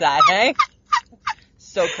something like that, hey?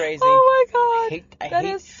 So crazy. Oh my God. I That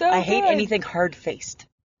hate is so I hate good. anything hard-faced.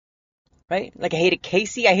 Right? Like I hated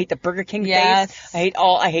Casey, I hate the Burger King Yes. face.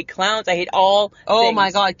 I hate clowns, I hate all Oh things. my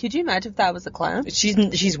God. Could you imagine if that was a clown?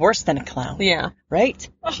 She's worse than a clown. Yeah. Right?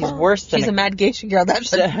 She's worse than She's a mad geisha girl.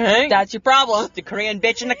 That's Right? that's your problem. the Korean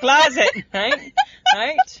bitch in the closet. Right?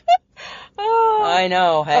 Right? Oh. I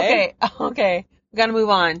know, hey? Okay. We gotta move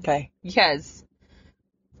on. Okay. Because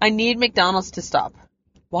I need McDonald's to stop.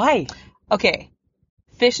 Why? Okay.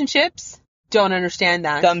 Fish and chips, don't understand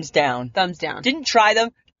that. Thumbs down. Thumbs down. Didn't try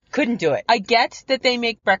them. Couldn't do it. I get that they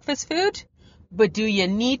make breakfast food, but do you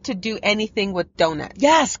need to do anything with donuts?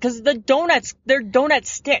 Yes, because they're donut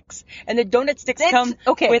sticks, and the donut sticks That's- come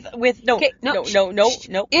okay. with no, Okay, no, shh, no, no, shh.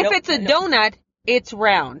 no. If no, it's a no. donut, it's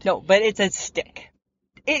round. No, but it's a stick.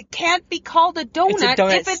 It can't be called a donut, It's a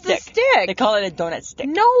donut if it's stick. a stick. They call it a donut stick.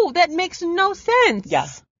 No, that makes no sense. Yeah.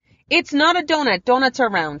 It's not a donut. Donuts are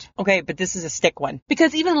round. Okay, but this is a stick one.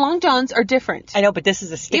 Because even Long Johns are different. I know, but this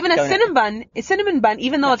is a stick Even donut. a cinnamon bun,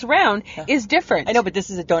 even though it's round, is different. I know, but this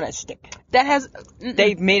is a donut stick. That has...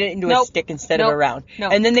 They've made it into a Nope. stick instead of a round. No.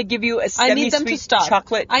 And then they give you a I need them to semi-sweet stop.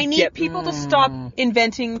 chocolate I need dip. people to stop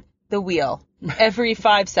inventing the wheel every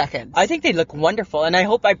 5 seconds. I think they look wonderful, and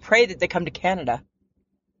I pray that they come to Canada.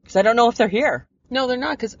 Because I don't know if they're here. No, they're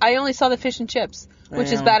not, because I only saw the fish and chips,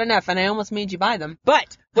 which is bad enough, and I almost made you buy them.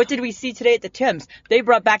 But what did we see today at the Tim's? They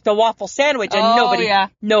brought back the waffle sandwich, and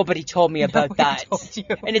nobody told me about that. Told you.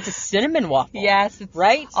 And it's a cinnamon waffle. Yes, it's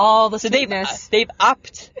right? all the So sweetness. they've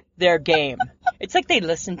upped their game. It's like they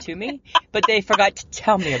listened to me, but they forgot to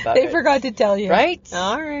tell me about it. They forgot to tell you. Right?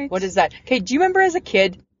 All right. What is that? Okay, do you remember as a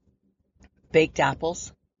kid, baked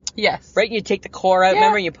apples? Yes. Right? You take the core out, Yeah.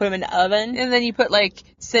 remember? You put them in the oven. And then you put, like,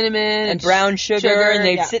 cinnamon And brown sugar, and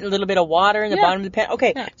they'd sit in a little bit of water in the Yeah. bottom of the pan.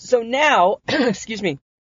 Okay, Yeah. so now, excuse me,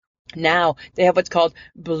 now they have what's called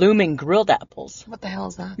blooming grilled apples. What the hell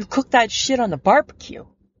is that? You cook that shit on the barbecue.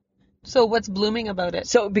 So what's blooming about it?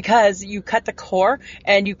 So because you cut the core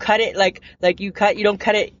and you cut it you don't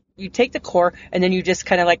cut it, you take the core and then you just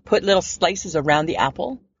kind of like put little slices around the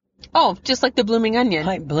apple. Oh, just like the blooming onion.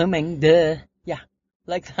 Like blooming, duh. Yeah.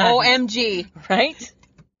 Like that. OMG. Right?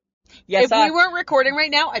 Yes, If we weren't recording right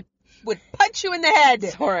now, I would punch you in the head.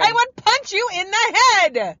 Sorry. I would punch you in the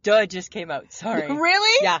head. duh just came out. Sorry.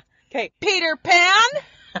 Really? Yeah. Okay. Peter Pan?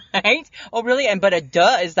 Right? Oh, really? But a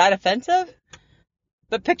duh, is that offensive?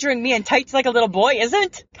 But picturing me in tights like a little boy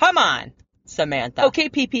isn't? Come on, Samantha. Okay,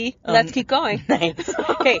 PP. Let's keep going. Nice.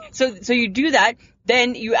 Okay, so you do that,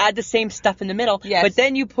 then you add the same stuff in the middle, Yes. but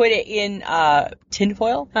then you put it in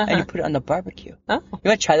tinfoil and Uh-huh. you put it on the barbecue. Oh. You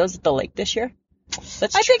want to try those at the lake this year?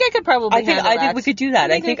 Let's I think I could probably I think handle that. we could do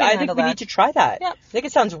that. I think can handle we that. need to try that. Yeah. I think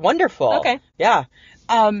it sounds wonderful. Okay. Yeah.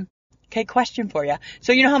 Okay, question for you.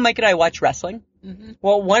 So you know how Mike and I watch wrestling? Mhm.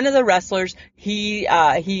 Well, one of the wrestlers, he's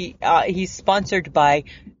sponsored by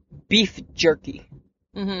beef jerky.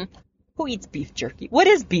 Mhm. Who eats beef jerky? What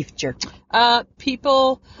is beef jerky?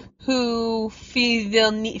 People who feel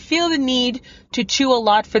the need to chew a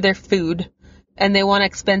lot for their food, and they want to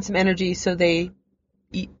expend some energy, so they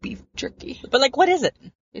eat beef jerky. But like, what is it?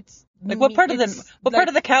 It's Like, what part of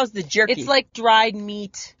the cow is the jerky? It's like dried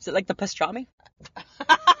meat. Is it like the pastrami?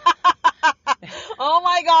 Oh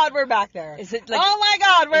my God, we're back there. Is it like? Oh my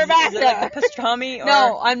God, we're back is it there. like the pastrami? Or...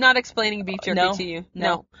 No, I'm not explaining beef jerky No? to you.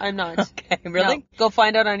 No. I'm not. Okay, really? No. Go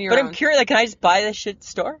find out on your But own. I'm curious. Like, can I just buy this shit at the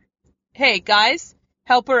store? Hey guys,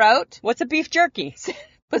 help her out. What's a beef jerky?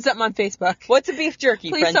 Put something on Facebook. What's a beef jerky?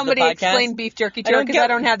 Please friends of the somebody podcast? explain beef jerky to I her don't because get- I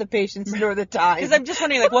don't have the patience nor the time. Because I'm just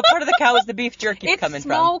wondering, like, what part of the cow is the beef jerky It's coming from?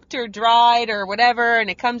 smoked or dried or whatever, and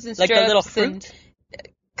it comes in Like strips. the little and- fruit?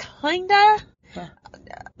 Kinda.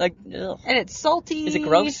 Like, ugh. And it's salty. Is it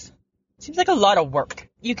gross? Seems like a lot of work.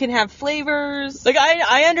 You can have flavors. Like,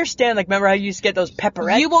 I understand, like, remember how you used to get those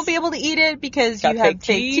pepperettes? You won't be able to eat it because Got you have fake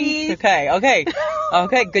fake teeth. Okay.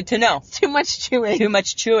 Okay, good to know. Too much chewing. Too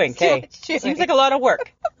much chewing, Too okay. much chewing. Seems like a lot of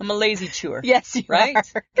work. I'm a lazy chewer. Yes, you Right?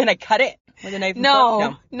 are. Can I cut it with a knife and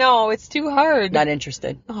fork? No, it's too hard. Not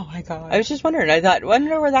interested. Oh my God. I was just wondering. I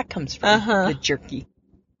wonder where that comes from. Uh-huh. The jerky.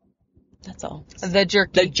 That's all. The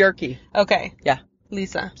jerky. The jerky. Okay. Yeah.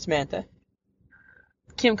 Lisa. Samantha.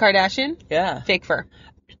 Kim Kardashian. Yeah. Fake fur.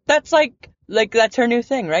 That's like that's her new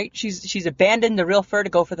thing, right? She's abandoned the real fur to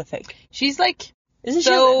go for the fake. She's like, Isn't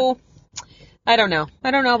so, I don't know.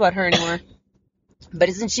 I don't know about her anymore. But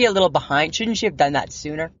isn't she a little behind? Shouldn't she have done that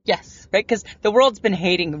sooner? Yes. Right? Because the world's been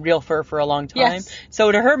hating real fur for a long time. Yes.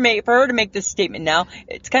 So for her to make this statement now,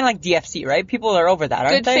 it's kind of like DFC, right? People are over that,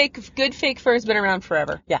 aren't they? Good fake fur has been around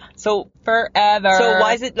forever. Yeah. So Forever.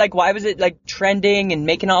 why was it like trending and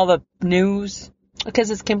making all the news?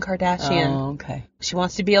 Because it's Kim Kardashian. Oh, okay. She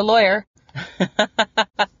wants to be a lawyer.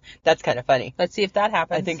 That's kind of funny. Let's see if that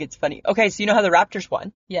happens. I think it's funny. Okay, so you know how the Raptors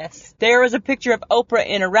won? Yes. There was a picture of Oprah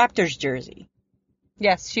in a Raptors jersey.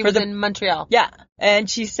 Yes, she For was the- in Montreal. Yeah. And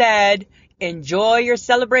she said, "Enjoy your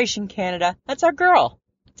celebration, Canada." That's our girl.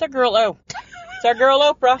 It's our girl, It's our girl,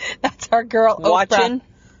 Oprah. That's our girl, Oprah.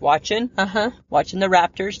 Watching the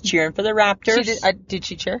Raptors, cheering for the Raptors. Did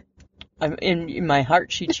she cheer? In my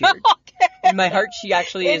heart, she cheered. Okay. In my heart, she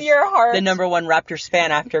actually In is your heart. the number one Raptors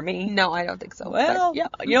fan after me. No, I don't think so. Well, But, yeah.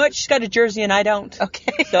 you know what? She's got a jersey and I don't.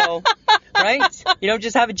 Okay. So, right? You don't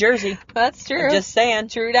just have a jersey. That's true. I'm just saying.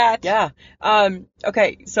 True that. Yeah.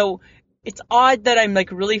 Okay, so it's odd that I'm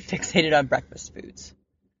like really fixated on breakfast foods.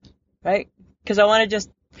 Right? Because I want to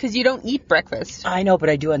just... Because you don't eat breakfast. I know, but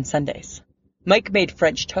I do on Sundays. Mike made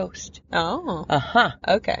French toast. Oh. Uh-huh.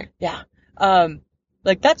 Okay. Yeah.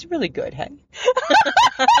 Like, that's really good, hey?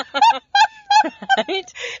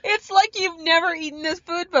 Right? It's never eaten this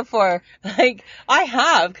food before. Like, I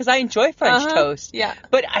have, because I enjoy French toast. Yeah.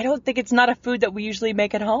 But I don't think it's not a food that we usually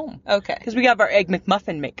make at home. Okay. Because we have our Egg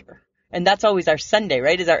McMuffin maker. And that's always our Sunday,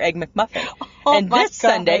 right? Is our Egg McMuffin. Oh and my this God.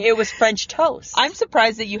 Sunday, it was French toast. I'm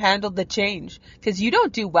surprised that you handled the change, because you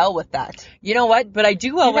don't do well with that. You know what? But I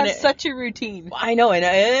do well You when have such a routine. I know, and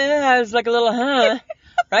I was like a little,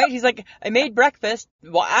 right? He's like, I made breakfast.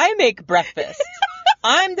 Well, I make breakfast.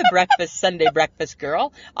 I'm the Sunday breakfast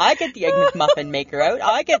girl. I get the Egg McMuffin maker out.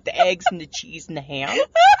 I get the eggs and the cheese and the ham,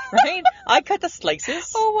 right? I cut the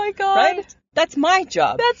slices, Oh my God. right? That's my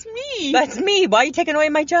job. That's me. That's me. Why are you taking away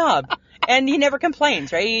my job? And he never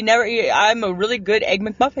complains, right? I'm a really good Egg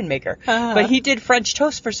McMuffin maker. Uh-huh. But he did French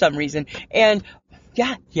toast for some reason. And,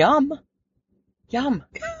 yeah, yum. Yum.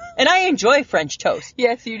 And I enjoy French toast.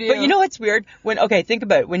 Yes, you do. But you know what's weird? Think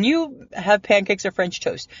about it. When you have pancakes or French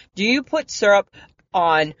toast, do you put syrup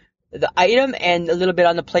on the item and a little bit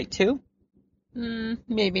on the plate too?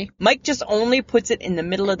 Maybe. Mike just only puts it in the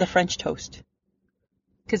middle of the French toast.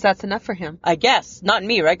 Because that's enough for him. I guess. Not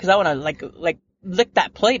me, right? Because I want to, like, lick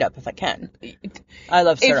that plate up if I can. I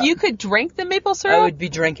love syrup. If you could drink the maple syrup, I would be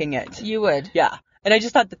drinking it. you would. Yeah. And I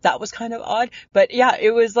just thought that was kind of odd. But yeah,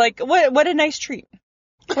 it was like, what a nice treat.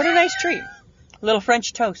 What a nice treat. Little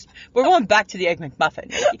French toast. We're going back to the Egg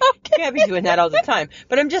McMuffin. You can't be doing that all the time.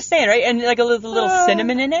 But I'm just saying, right? And like a little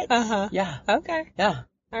cinnamon in it. Uh-huh. Yeah. Okay. Yeah.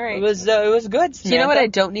 All right. It was good. Do you know what I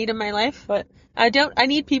don't need in my life? What? I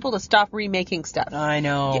need people to stop remaking stuff. I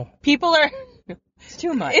know. People are... It's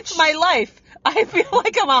too much. It's my life. I feel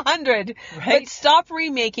like I'm 100. Right? But stop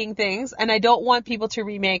remaking things, and I don't want people to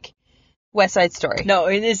remake West Side Story. No,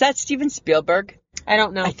 and is that Steven Spielberg? I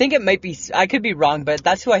don't know. I think it might be. I could be wrong, but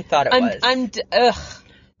that's who I thought it was.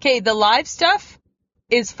 Okay, the live stuff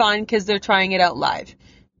is fun because they're trying it out live.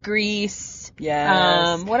 Grease.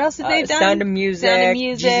 Yes. What else did they done? Sound of Music.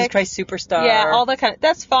 Jesus Christ Superstar. Yeah, all that kind of.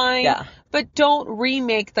 That's fine. Yeah. But don't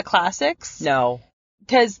remake the classics. No.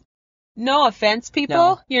 Because, no offense, people,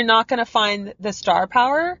 No. you're not going to find the star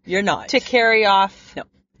power You're not. to carry off No.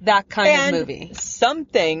 that kind And of movie. some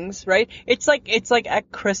things, right? It's like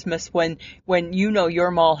at Christmas when you know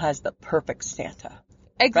your mall has the perfect Santa.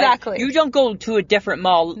 Right? Exactly. You don't go to a different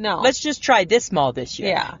mall. No. Let's just try this mall this year.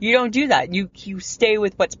 Yeah. You don't do that. You stay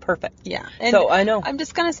with what's perfect. Yeah. And So I know. I'm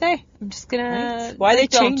just going to say. Why they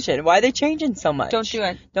don't. changing? Why are they changing so much? Don't do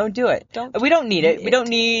it. Don't do it. Don't We don't need it. do We it. don't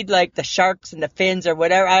need like the sharks and the fins or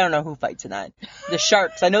whatever. I don't know who fights in that. The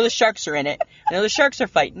sharks. I know the sharks are in it. I know the sharks are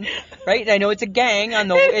fighting, right? And I know it's a gang on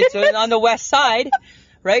the west side,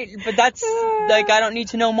 right? But that's like I don't need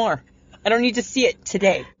to know more. I don't need to see it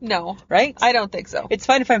today, No. right? I don't think so. It's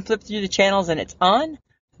fine if I'm flipped through the channels and it's on.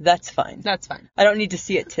 That's fine. That's fine. I don't need to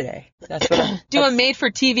see it today. That's what Do a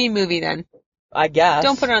made-for-TV movie then. I guess.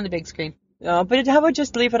 Don't put it on the big screen. No, but how about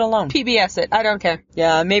just leave it alone? PBS it. I don't care.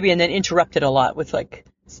 Yeah, maybe, and then interrupt it a lot with like,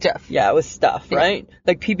 Stuff. yeah, with stuff, Yeah. right?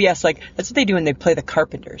 Like PBS, like that's what they do when they play the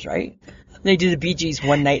Carpenters, right? They do the Bee Gees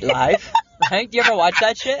one night live, right? Do you ever watch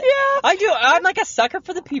that shit? Yeah. I do. I'm like a sucker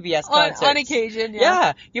for the PBS concerts. On occasion, yeah.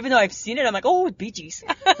 Yeah. Even though I've seen it, I'm like, oh, Bee Gees,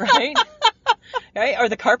 right? Right? Or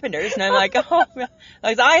the Carpenters, and I'm like, oh,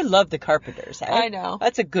 like, I love the Carpenters. Eh? I know.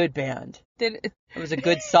 That's a good band. Did It was a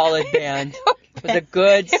good, solid band. It was a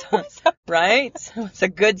good, right? It was a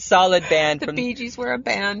good, solid band. the Bee Gees were a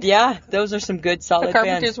band. Yeah, those are some good, solid The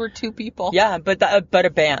Carpenters bands. were two people. Yeah, but a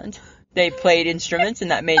band. They played instruments,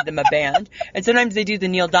 and that made them a band. And sometimes they do the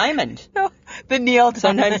Neil Diamond. The Neil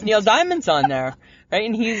Sometimes Diamond. Neil Diamond's on there, right?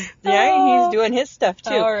 And he's doing his stuff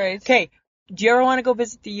too. All right. Okay, do you ever want to go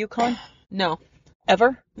visit the Yukon? No.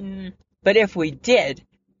 Ever? But if we did,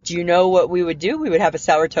 do you know what we would do? We would have a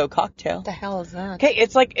sourdough cocktail. What the hell is that? Okay,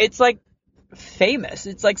 it's like famous.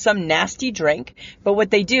 It's like some nasty drink. But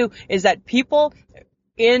what they do is that people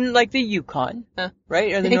in like the Yukon,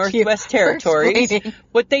 right, or the Thank you Northwest for Territories, explaining.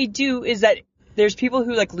 what they do is that there's people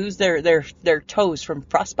who like lose their toes from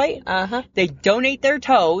frostbite. Uh-huh. They donate their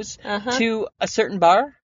toes Uh-huh. to a certain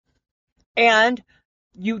bar, and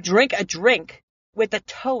you drink a drink with a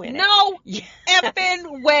toe in it. No Yeah.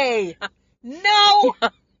 effing way. No.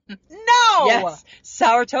 No. Yes,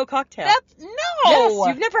 sourdough cocktail. That's no. Yes,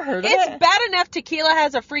 you've never heard of It's it. bad enough tequila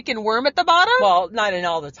has a freaking worm at the bottom. Well, not in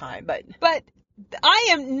all the time, but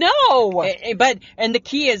no. and the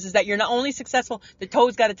key is that you're not only successful, the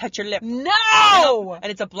toe's got to touch your lip. No.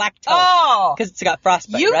 And it's a black toe. Oh. Because it's got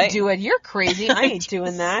frostbite, You right? do it. You're crazy. I ain't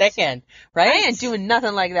doing that. Second, right? I ain't doing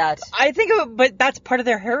nothing like that. I think, but that's part of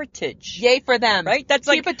their heritage. Yay for them. Right? That's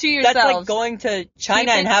Keep like, it to yourselves. That's like going to China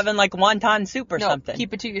Keep and it- having like wonton soup or No, something.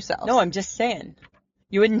 keep it to yourselves. No, I'm just saying.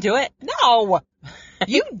 You wouldn't do it? No.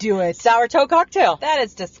 You do it. Sourdough cocktail. That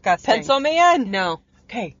is disgusting. Pencil me in. No.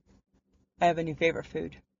 Okay. I have a new favorite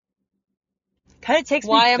food. Kind of takes me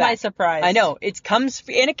Why am back. I surprised? I know. It comes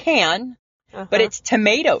in a can, but it's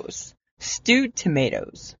tomatoes. Stewed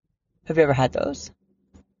tomatoes. Have you ever had those?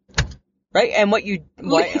 Right? And what?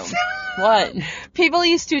 What? People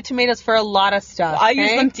use stewed tomatoes for a lot of stuff. I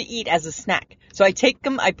use them to eat as a snack. So I take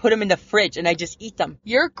them, I put them in the fridge, and I just eat them.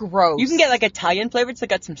 You're gross. You can get like Italian flavors that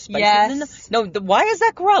got some spices in them. Yes. No, why is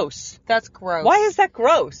that gross? That's gross. Why is that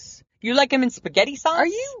gross? You like them in spaghetti sauce? Are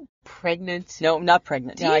you pregnant? No, I'm not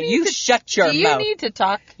pregnant. Do you need You to- shut your Do you mouth. need to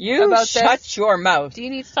talk You about shut this? your mouth. Do you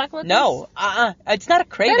need to talk about No, this? it's not a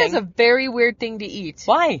craving. That is a very weird thing to eat.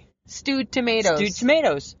 Why? Stewed tomatoes. Stewed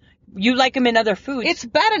tomatoes. You like them in other foods. It's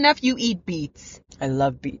bad enough you eat beets. I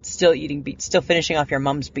love beets. Still eating beets. Still finishing off your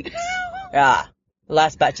mom's beets. Yeah. The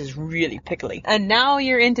last batch is really pickly. And now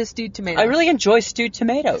you're into stewed tomatoes. I really enjoy stewed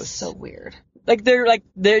tomatoes. So weird. They're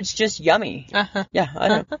it's just yummy. Uh-huh. Yeah, I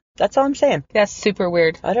don't know. That's all I'm saying. That's super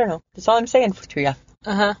weird. I don't know. That's all I'm saying to you.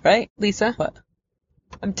 Uh-huh. Right? Lisa, What?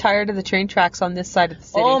 I'm tired of the train tracks on this side of the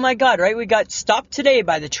city. Oh my God, right? We got stopped today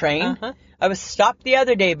by the train. Uh-huh. I was stopped the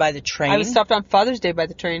other day by the train. I was stopped on Father's Day by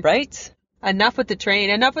the train. Right? Enough with the train.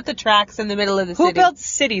 Enough with the tracks in the middle of the Who city. built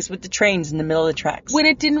cities with the trains in the middle of the tracks? When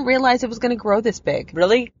it didn't realize it was going to grow this big.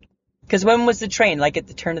 Really? Because when was the train? Like at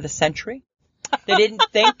the turn of the century? They didn't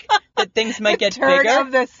think that things might get Turn bigger?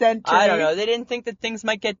 of the century. I don't know. They didn't think that things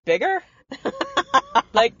might get bigger?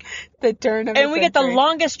 Like, The turn of the and we get the century.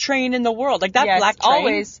 longest train in the world. Like that Yes, black train.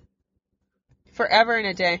 always. Forever and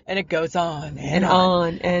a day. And it goes on And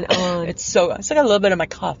on and on. It's still got a little bit of my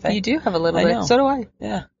cough. Eh? You do have a little I bit. know. So do I.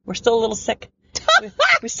 Yeah. We're still a little sick.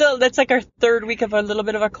 we still, that's like our third week of a little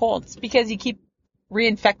bit of a cold. Because you keep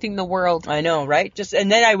reinfecting the world. I know, right?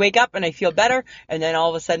 And then I wake up and I feel better, and then all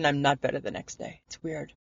of a sudden I'm not better the next day. It's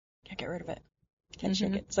weird. Can't get rid of it. Can't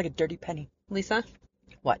shake it. It's like a dirty penny. Lisa,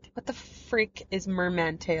 What? what the freak is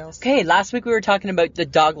merman tails? Okay, last week we were talking about the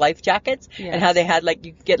dog life jackets Yes. and how they had like,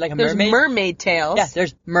 you could get like a There's mermaid. mermaid tails. Yeah,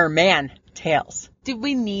 there's merman tails. Did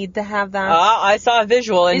we need to have that? I saw a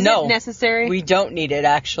visual and is no. it necessary? We don't need it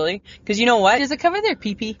actually. Because you know what? Does it cover their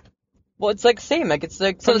pee-pee? Well, it's like the same. Like it's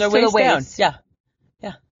like So from it's their to the waist down. waist. Yeah.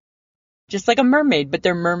 Yeah. Just like a mermaid, but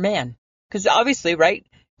they're merman. Because obviously, right?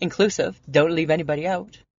 Inclusive. Don't leave anybody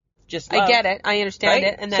out. Just love, I get it. I understand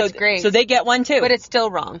right? it. And that's great. So they get one too. But it's still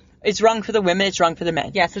wrong. It's wrong for the women. It's wrong for the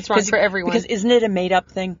men. Yes, it's wrong for everyone. Because isn't it a made-up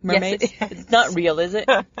thing, mermaids? Yes, it is. It's not real, is it?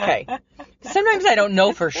 Okay. Sometimes I don't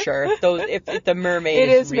know for sure if the mermaid It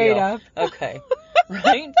is is real. made up. Okay.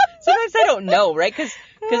 Right? Sometimes I don't know, right? Because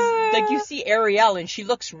like you see Ariel and she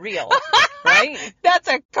looks real, right? That's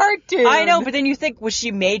a cartoon. I know, but then you think, was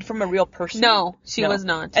she made from a real person? No, she No. was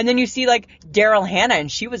not. And then you see like Daryl Hannah and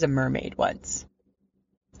she was a mermaid once.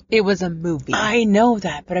 It was a movie. I know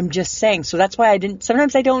that, but I'm just saying. So that's why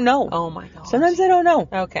sometimes I don't know. Oh my god. Sometimes I don't know.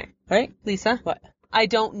 Okay. Right? Lisa, What? I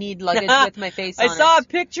don't need luggage with my face I on saw it. a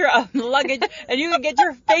picture of luggage and you can get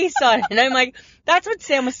your face on it. And I'm like, that's what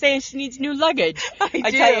Sam was saying. She needs new luggage. I do.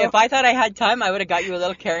 tell you, if I thought I had time, I would have got you a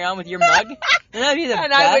little carry-on with your mug. And that'd be the And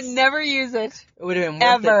best. I would never use it. It would have been worth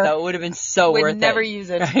ever. it, though. It would have been so Would worth never it. use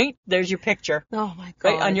it. Right? There's your picture. Oh my god.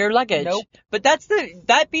 Right? On your luggage. Nope. But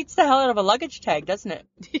that beats the hell out of a luggage tag, doesn't it?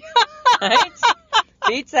 Right?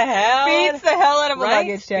 Beats the hell. Beats the hell out of a Right?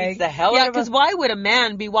 luggage tag. Beats the hell yeah, out of a- because why would a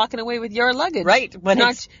man be walking away with your luggage? Right, when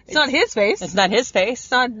it's not his face. It's not his face.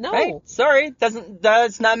 It's not, no. Right? Sorry,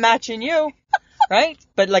 that's not matching you. Right?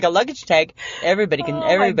 But like a luggage tag, everybody can Oh my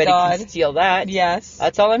everybody God. can steal that. Yes.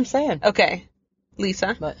 That's all I'm saying. Okay.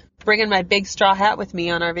 Lisa, But bringing my big straw hat with me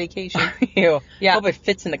on our vacation. you Yeah. hope it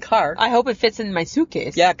fits in the car. I hope it fits in my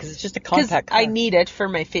suitcase. Yeah, because it's just a Because compact car. I need it for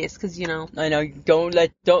my face, because, you know. I know. Don't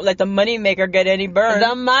let the money maker get any burn.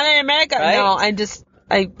 The money maker. Right?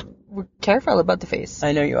 No, we're careful about the face.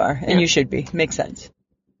 I know you are, and Yeah. you should be. Makes sense.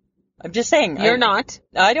 I'm just saying. You're not.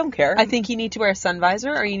 I don't care. I think you need to wear a sun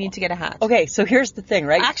visor or you need to get a hat. Okay, so here's the thing,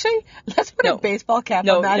 right? Actually, let's put No. a baseball cap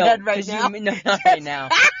No, on that no, head right 'cause now. no, not right now.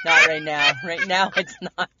 Not right now. Right now, it's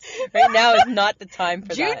not. Right now is not the time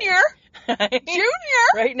for Junior! that. Junior!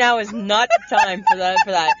 Right now is not the time for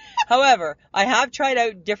that. However, I have tried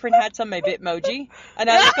out different hats on my Bitmoji, and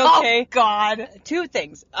I look okay. Oh, God. Two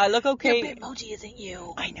things. I look okay. Your Bitmoji isn't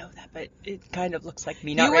you. I know that, but it kind of looks like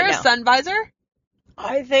me. Not You right wear now. a sun visor?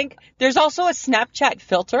 I think there's also a Snapchat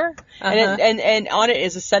filter, Uh-huh. and on it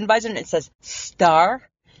is a sun visor, and it says star.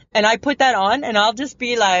 And I put that on, and I'll just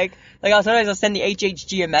be like sometimes I'll send the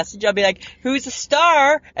HHG a message. I'll be like, "Who's a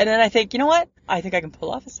star?" And then I think, you know what? I think I can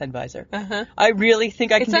pull off a sun visor. Uh-huh. I really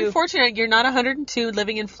think I It's can do. unfortunate you're not 102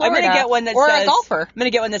 living in I'm Florida. gonna get one that or says. a golfer. I'm gonna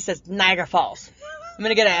get one that says Niagara Falls.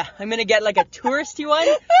 I'm gonna get like a touristy one,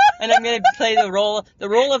 and I'm gonna play the role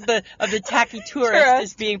of the tacky tourist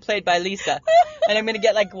is being played by Lisa, and I'm gonna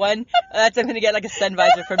get like I'm gonna get like a sun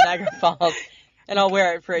visor from Niagara Falls, and I'll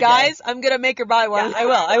wear it for a day. Guys, I'm gonna make her buy one. Yeah, I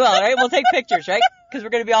will. All right, we'll take pictures, right? Because we're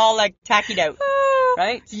gonna be all like tackied out,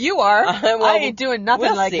 right? You are. Well, I ain't doing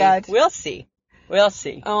nothing like that. We'll see.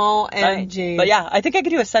 OMG. Right? But yeah, I think I could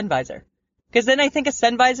do a sun visor. Because then I think a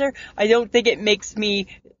sun visor, I don't think it makes me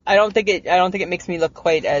look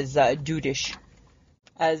quite as dudeish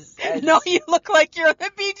as No, you look like you're on the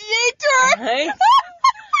PGA Tour. right?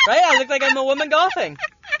 Right? I look like I'm a woman golfing.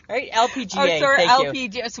 Right? LPGA. Oh, sorry, thank you.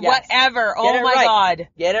 LPGA. Yes. Whatever. Get Oh it my right. God.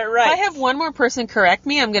 Get it right. If I have one more person correct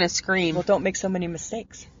me, I'm gonna scream. Well, don't make so many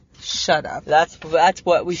mistakes. Shut up. That's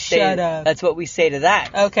what we say. Shut up. That's what we say to that.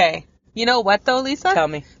 Okay. You know what though, Lisa? Tell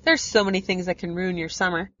me. There's so many things that can ruin your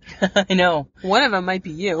summer. I know. One of them might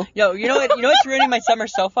be you. Yo, you know what's ruining my summer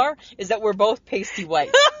so far is that we're both pasty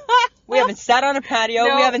white. We haven't sat on a patio.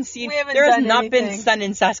 No, we haven't seen. we haven't There has done not been anything. sun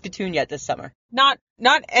in Saskatoon yet this summer. Not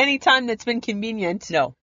any time that's been convenient.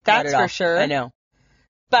 No, That's not at for all. sure. I know.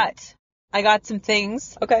 But I got some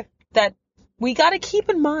things Okay. that we got to keep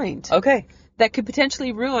in mind Okay. that could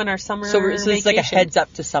potentially ruin our summer So it's like a vacation. heads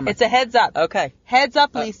up to summer. It's a heads up. Okay. Heads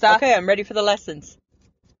up, Lisa. Okay, I'm ready for the lessons.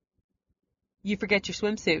 You forget your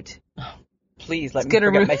swimsuit. Please let It's me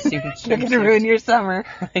gonna forget my ruin- swimsuit. You're going to ruin your summer.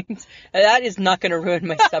 Right? That is not going to ruin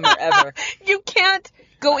my summer ever. You can't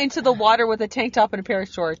go into the water with a tank top and a pair of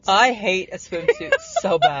shorts. I hate a swimsuit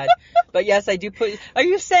so bad. But yes, I do put. Are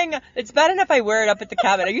you saying it's bad enough I wear it up at the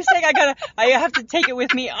cabin? Are you saying I have to take it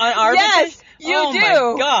with me on our Yes, vacation? you oh do.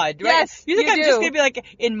 Oh my God! Right? Yes, you think you I'm do. just gonna be like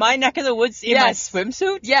in my neck of the woods in my Yes.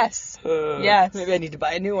 swimsuit? Yes. Yes. Maybe I need to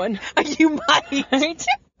buy a new one. You might. Right?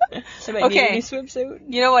 I might need Okay. a new swimsuit.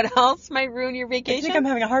 You know what else might ruin your I vacation? think I'm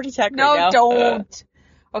having a heart attack No, right now. don't.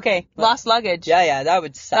 Okay, lost luggage. Yeah, that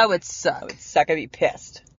would suck. That would suck. That would suck. I'd be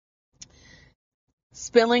pissed.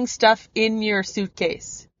 Spilling stuff in your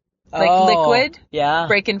suitcase. Like Oh, liquid, Yeah.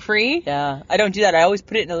 breaking free. Yeah. I don't do that. I always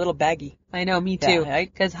put it in a little baggie. I know, me Yeah, too. right?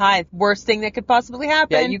 Because, worst thing that could possibly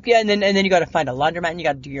happen. And then you got to find a laundromat and you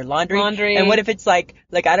got to do your laundry. Laundry. And what if it's like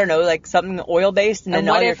I don't know, like something oil based and then And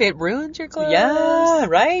all what your, if it ruins your clothes? Yeah,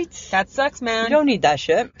 right. That sucks, man. You don't need that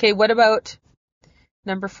shit. Okay, what about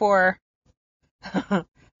number 4?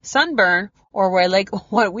 Sunburn, or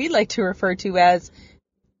what we like to refer to as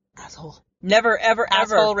asshole. Never, ever,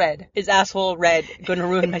 ever Asshole red. is asshole red going to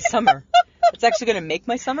ruin my summer. It's actually going to make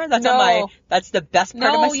my summer. That's No. not that's the best part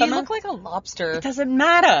of No, my you summer. look like a lobster. It doesn't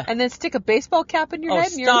matter. And then stick a baseball cap in your Oh, head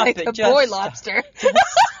and you're stop like it. a Just boy stop. lobster.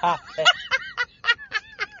 Stop it.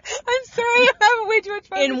 I'm sorry, I'm having way too much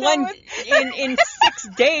fun. In with one that one. in 6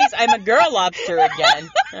 days I'm a girl lobster again,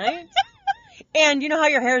 right? And you know how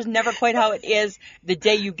your hair is never quite how it is the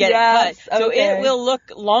day you get Yes, it cut. So okay. it will look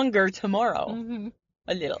longer tomorrow. Mhm.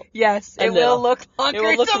 A little. Yes, A it little. will look longer It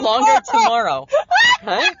will look tomorrow. longer tomorrow.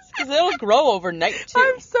 Right? Because it'll grow overnight too.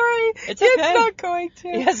 I'm sorry. It's okay. It's not going to.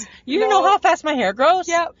 Yes. You No. know how fast my hair grows?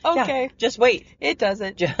 Yeah, okay. Yeah, just wait. It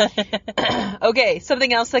doesn't. Okay,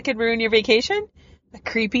 something else that could ruin your vacation? A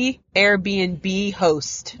creepy Airbnb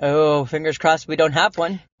host. Oh, fingers crossed we don't have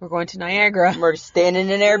one. We're going to Niagara. We're staying in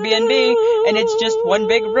an Airbnb, and it's just one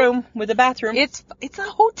big room with a bathroom. It's a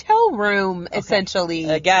hotel room, essentially.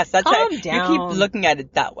 I guess that's Calm right. down. You keep looking at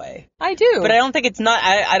it that way, I do. but I don't think it's not.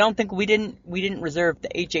 I don't think we didn't reserve the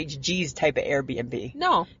HHG's type of Airbnb,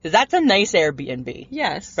 No. because that's a nice Airbnb,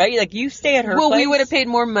 Yes. right? Like you stay at her Well, place. we would have paid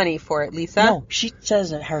more money for it, Lisa. No, she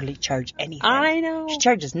doesn't hardly charge anything. I know. She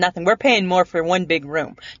charges nothing. We're paying more for one big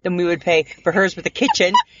room than we would pay for hers with a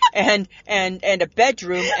kitchen and a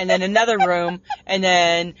bedroom and then another room and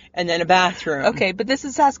then a bathroom. Okay, but this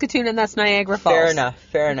is Saskatoon and that's Niagara Falls.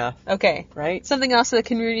 Fair enough. Okay. Right? Something else that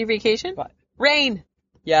can ruin your vacation? What? Rain.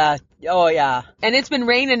 Yeah. Oh yeah. And it's been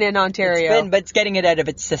raining in Ontario. But it's getting it out of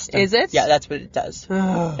its system. Is it? Yeah, that's what it does. It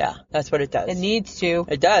Yeah, that's what it does. needs to.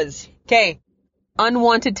 It does. Okay.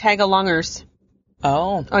 Unwanted tag-alongers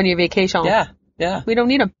Oh. on your vacation. Yeah. Yeah. We don't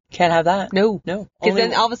need them. Can't have that. No. No. Because Only-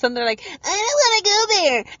 then all of a sudden they're like, I don't want to go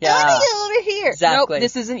there. Yeah. I want to go over here. Exactly. Nope,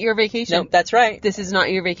 this isn't your vacation. Nope, that's right. This is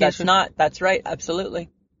not your vacation. That's right. Absolutely.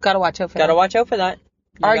 Gotta watch out for Gotta that. watch out for that.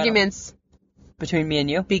 You gotta- Arguments. Between me and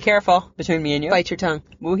you. Be careful. Between me and you. Bite your tongue.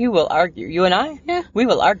 We will argue. You and I? Yeah. We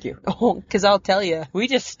will argue. Oh, because I'll tell you. We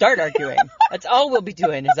just start arguing. That's all we'll be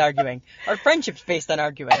doing is arguing. Our friendship's based on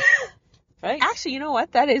arguing. Right? Actually, you know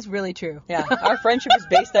what? That is really true. Yeah. Our friendship is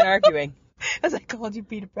based on arguing. As I called you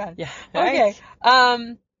Peter Pan. Yeah. Okay.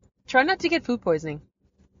 Right? Try not to get food poisoning.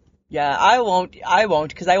 Yeah, I won't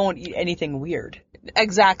because I won't eat anything weird.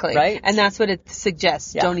 Exactly. Right. And that's what it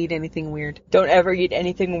suggests. Yeah. Don't eat anything weird. Don't ever eat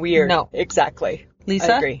anything weird. No. Exactly.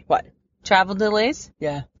 Lisa, I agree. What? travel delays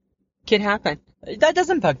Yeah. can happen. That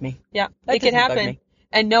doesn't bug me. Yeah, That it can doesn't bug happen. me.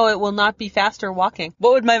 And no, it will not be faster walking.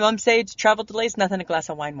 What would my mom say to travel delays? Nothing a glass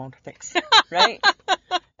of wine won't fix. Right?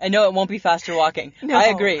 And no, it won't be faster walking. No, I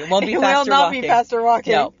agree. It won't be faster walking. It will not be faster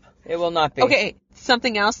walking. No, it will not be. Okay,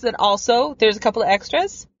 something else that also, there's a couple of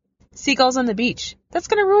extras. Seagulls on the beach. That's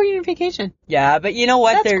going to ruin your vacation. Yeah, but you know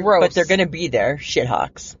what? That's gross. But they're going to be there.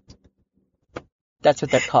 Shithawks. That's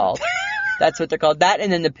what they're called. That's what they're called. That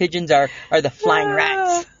and then the pigeons are the flying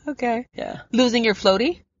rats. Okay. Yeah. Losing your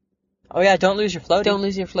floaty. Oh yeah, don't lose your floaty. Don't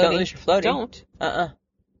lose your floaty. Don't lose your floaty. Don't.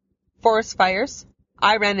 Forest fires.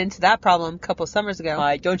 I ran into that problem a couple summers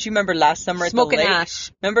ago. Don't you remember last summer at the lake? Smoke and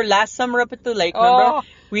ash. Remember last summer up at the lake? Oh.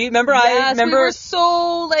 Remember? Yes, we were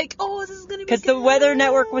so like, oh, this is going to be because the Weather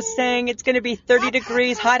Network was saying it's going to be 30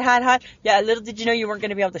 degrees, hot. Yeah, little did you know you weren't going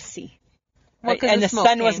to be able to see. Well, Right? And the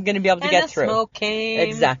sun wasn't going to be able to get through. Smoke came.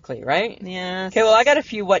 Exactly, right? Yes. Okay, well, I got a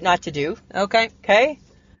few what not to do. Okay. Okay?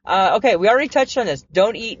 Okay, we already touched on this.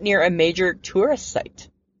 Don't eat near a major tourist site.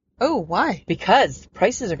 Oh, why? Because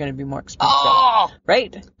prices are going to be more expensive. Oh!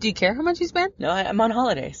 Right? Do you care how much you spend? No, I'm on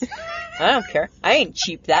holidays. I don't care. I ain't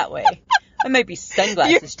cheap that way. I might be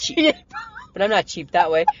sunglasses cheap, but I'm not cheap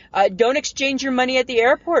that way. Don't exchange your money at the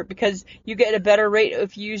airport because you get a better rate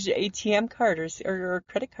if you use your ATM card or a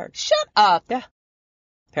credit card. Shut up. Yeah.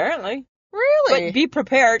 Apparently. Really? But be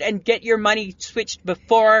prepared and get your money switched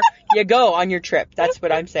before you go on your trip. That's what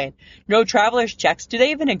I'm saying. No traveler's checks. Do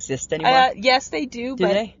they even exist anymore? Yes, they do. Do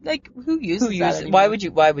but they? Like, who uses that anymore?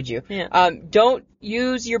 Why would you? Yeah. Don't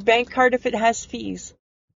use your bank card if it has fees.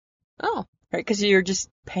 Oh. Right? Because you're just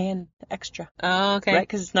paying extra. Oh, okay. Right?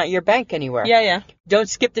 Because it's not your bank anywhere. Yeah. Don't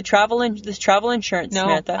skip the travel insurance, No,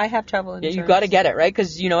 Samantha. I have travel insurance. Yeah, you got to get it, right?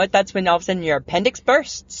 Because you know what? That's when all of a sudden your appendix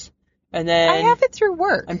bursts. And then I have it through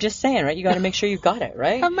work. I'm just saying, right? You got to make sure you got it,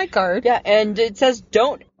 right? I have my card. Yeah, and it says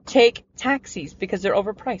don't take taxis because they're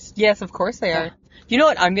overpriced. Yes, of course they are. Do you know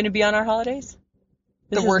what I'm going to be on our holidays?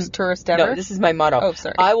 The worst tourist ever? No, this is my motto. Oh,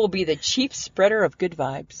 sorry. I will be the chief spreader of good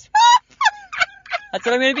vibes. That's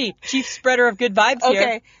what I'm going to be. Chief spreader of good vibes here.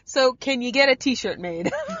 Okay, so can you get a t-shirt made?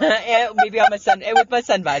 And maybe on my sun with my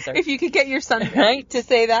sun visor. If you could get your son Right? to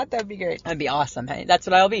say that, that'd be great. That'd be awesome. Hey, that's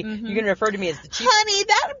what I'll be. Mm-hmm. You can refer to me as the chief. Honey,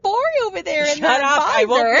 that boy over there in Shut that up! visor. I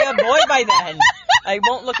won't be a boy by then. I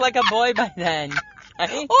won't look like a boy by then.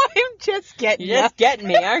 Right? Oh, I'm just getting You're just getting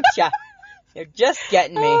me, aren't you? You're just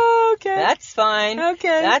getting me. Okay. That's fine.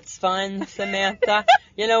 Okay. That's fun, Samantha.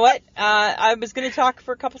 You know what? I was going to talk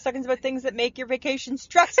for a couple seconds about things that make your vacation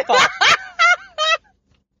stressful.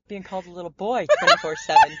 Being called a little boy 24/7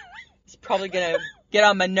 is probably going to get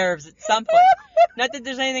on my nerves at some point. Not that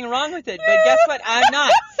there's anything wrong with it, but guess what? I'm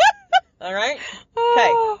not. All right?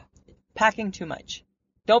 Okay. Packing too much.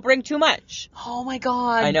 Don't bring too much. Oh my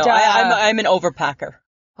God. I know. I'm an overpacker.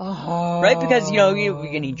 Oh. Right? Because, you know,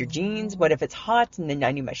 you need your jeans. What if it's hot and then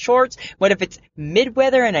I need my shorts? What if it's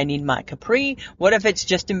mid-weather and I need my capri? What if it's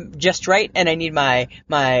just right and I need my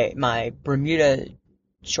Bermuda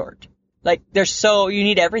short? Like, you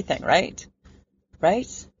need everything, right? Right?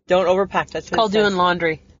 Don't overpack. That's what called it says. doing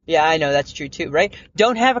laundry. Yeah, I know. That's true, too, right?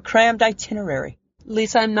 Don't have a crammed itinerary.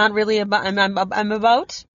 Lisa, I'm not really about, I'm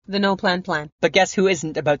about the no plan. But guess who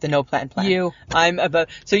isn't about the no plan? You.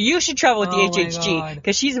 So you should travel with the Oh my HHG God.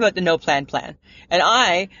 because she's about the no plan. And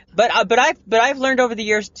I've learned over the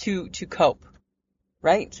years to cope.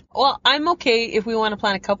 Right? Well, I'm okay if we want to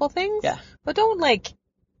plan a couple things. Yeah. But don't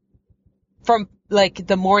from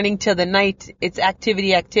the morning till the night, it's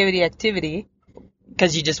activity.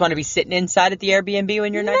 Because you just want to be sitting inside at the Airbnb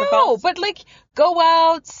when you're Niagara No, Falls? but go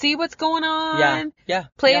out, see what's going on. Yeah.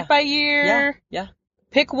 Play it by ear. Yeah.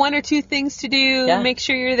 Pick one or two things to do. Yeah. Make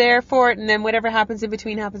sure you're there for it, and then whatever happens in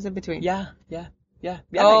between happens in between. Yeah.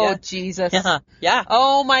 Oh, Jesus. Yeah.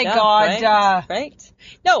 Oh, my God. Right? Right?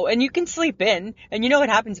 No, and you can sleep in, and you know what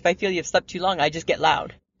happens if I feel you've slept too long? I just get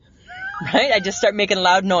loud. Right? I just start making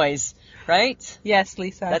loud noise. Right? Yes,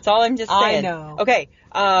 Lisa. That's all I'm just saying. I know. Okay.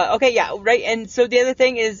 Yeah, right. And so the other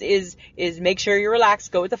thing is make sure you're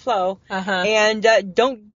relaxed, go with the flow. Uh-huh. And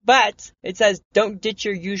but it says don't ditch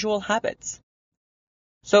your usual habits.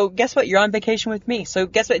 So guess what? You're on vacation with me. So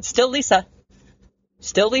guess what? It's still Lisa.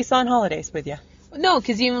 Still Lisa on holidays with you. No,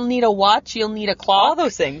 because you'll need a watch, you'll need a clock. All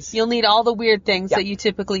those things. You'll need all the weird things Yeah. that you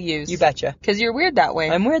typically use. You betcha. Because you're weird that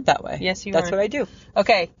way. I'm weird that way. Yes, you That's are. what I do.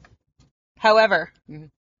 Okay. However,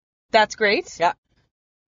 that's great. Yeah.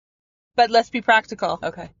 But let's be practical.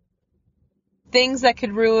 Okay. Things that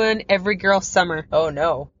could ruin every girl's summer. Oh,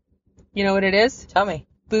 no. You know what it is? Tell me.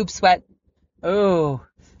 Boob sweat. Oh.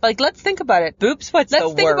 Let's think about it. Boob sweat's the worst.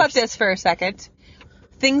 Let's think about this for a second.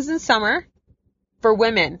 Things in summer for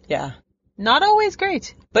women. Yeah. Not always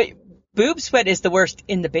great. But boob sweat is the worst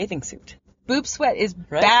in the bathing suit. Boob sweat is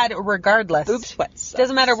Right. bad regardless. Boob sweat sucks.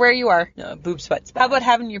 Doesn't matter where you are. No, boob sweat's bad. How about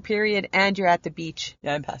having your period and you're at the beach?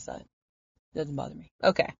 Yeah, I'm past that. Doesn't bother me.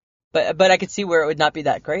 Okay. But I could see where it would not be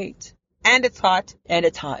that great. And it's hot. And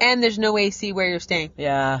it's hot. And there's no AC where you're staying.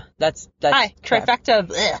 Yeah, that's Hi, crap. trifecta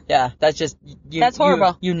of ugh. Yeah, that's just you. That's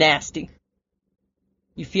horrible. You nasty.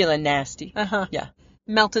 You feeling nasty. Uh-huh. Yeah.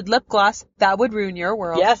 Melted lip gloss, that would ruin your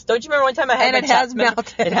world. Yes. Don't you remember one time I had And my it has remember?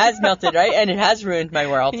 melted. It has melted, right? And it has ruined my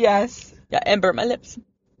world. Yes. Yeah, and burnt my lips.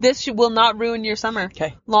 This will not ruin your summer.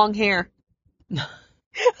 Okay. Long hair.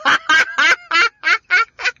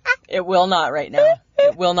 It will not right now.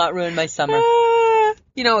 It will not ruin my summer.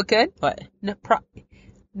 You know what could? What? No,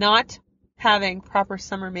 not having proper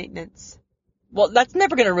summer maintenance. Well, that's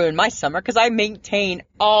never going to ruin my summer because I maintain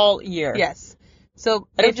all year. Yes. So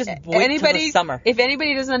I don't if just wait till the summer. If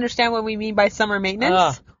anybody doesn't understand what we mean by summer maintenance,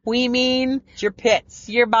 Ugh. we mean It's your pits.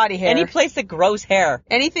 your body hair. Any place that grows hair.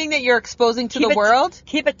 Anything that you're exposing to Keep the it- world,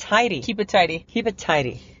 Keep it tidy. keep it tidy. Keep it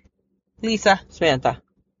tidy. Lisa, Samantha.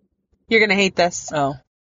 you're going to hate this. Oh.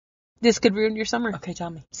 This could ruin your summer. Okay, tell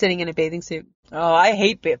me. Sitting in a bathing suit. Oh, I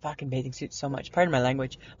hate fucking bathing suits so much. Pardon my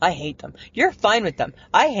language. I hate them. You're fine with them.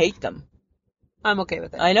 I hate them. I'm okay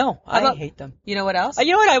with it. I know. I about- hate them. You know what else?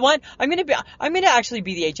 You know what I want? I'm gonna actually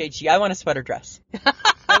be the HHG. I want a sweater dress.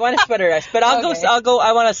 I want a sweater dress, but I'll Okay. go.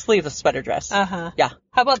 I want a sleeveless sweater dress. Uh-huh. Yeah.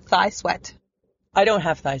 How about thigh sweat? I don't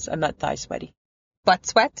have thighs. I'm not thigh sweaty. Butt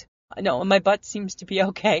sweat? No, my butt seems to be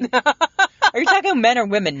okay. Are you talking men or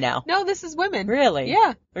women now? No, this is women. Really?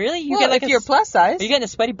 Yeah. Really? You Well, get like if you're plus size, Are you getting a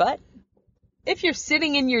sweaty butt? if you're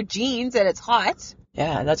sitting in your jeans and it's hot,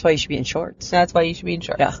 Yeah, that's why you should be in shorts. that's why you should be in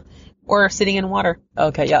shorts. Yeah. Or sitting in water.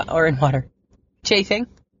 Okay, yeah, or in water. Chafing.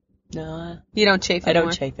 No, You don't chafe I anymore.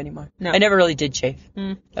 don't chafe anymore. No. I never really did chafe.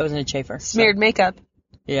 Mm. I wasn't a chafer. so- Smeared makeup.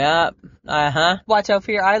 Yeah. Uh-huh. Watch out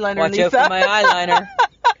for your eyeliner, Watch Lisa. out for my eyeliner.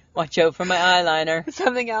 Watch out for my eyeliner.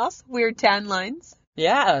 Something else? Weird tan lines.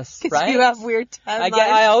 Yes, 'Cause right? you have weird tan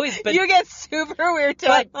lines. But you get super weird tan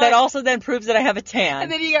that lines. also then proves that I have a tan.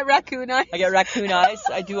 And then you get raccoon eyes. I get raccoon eyes.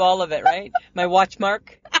 I do all of it, right? My watch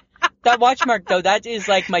mark. That watch mark, though, that is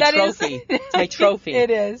like my That is- trophy. It's my trophy, It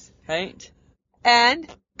is. right? And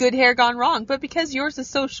good hair gone wrong. But because yours is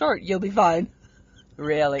so short, you'll be fine.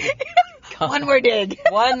 Really. God. One more dig.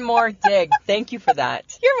 One more dig. Thank you for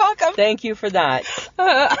that. You're welcome. Thank you for that.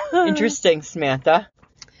 Interesting, Samantha.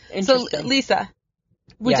 So, Interesting. Lisa,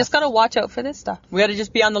 we Yeah. just got to watch out for this stuff, We gotta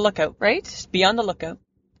just be on the lookout. right? Just be on the lookout.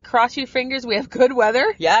 Cross your fingers. We have good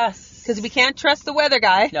weather Yes. because we can't trust the weather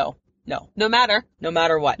guy. No. No matter. No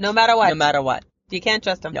matter what. No matter what. No matter what. You can't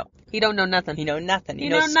trust him. No. He don't know nothing. He knows nothing. He He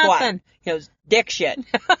knows know squat. nothing. He knows dick shit.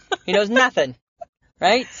 He knows nothing.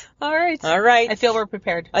 Right? All right. All right. I feel we're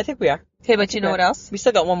prepared. I think we are. Okay, but you know what else? We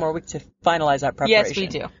still got one more week to finalize that preparation. Yes, we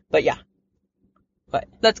do. But yeah. What?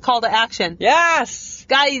 Let's call to action. Yes!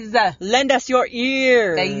 Guys, Lend us your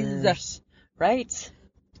ears. Guys. Right?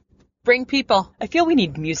 bring people. I feel we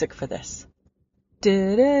need music for this.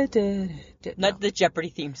 Not the Jeopardy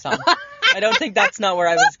theme song. I don't think that's not where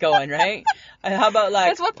I was going, right? How about like...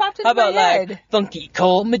 That's what popped into How about my head. like Funky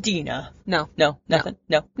Cole Medina? No. No, nothing.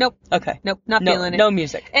 No. Nope. Okay. Nope. Not No, feeling it. no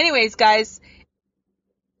music. Anyways, guys,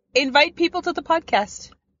 invite people to the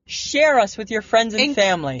podcast. Share us with your friends and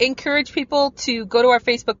family. Encourage people to go to our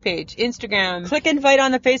Facebook page, Instagram. Click invite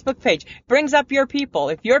on the Facebook page. Brings up your people.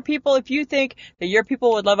 If you think that your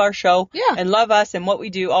people would love our show Yeah. and love us and what we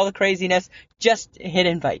do, all the craziness, just hit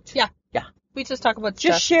invite. Yeah. Yeah. We just talk about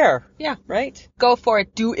Just stuff. share. Yeah. Right? Go for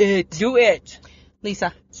it. Do it. Do it.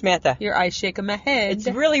 Lisa, Samantha. your eyes shaking my head. It's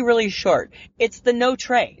really, really short. It's the no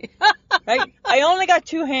tray. Right? I only got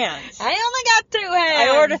 2 hands. I only got 2 hands.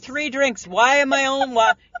 I ordered 3 drinks. Why am I only...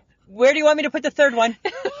 Where do you want me to put the third one?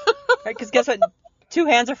 Right? Because guess what? 2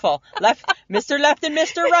 hands are full. Mr. Left and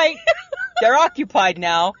Mr. Right. They're occupied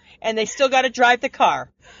now, and they still got to drive the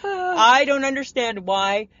car. I don't understand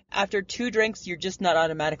why, after 2 drinks, you're just not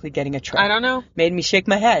automatically getting a tray. I don't know. Made me shake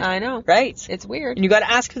my head. I know. Right? It's weird. And you got to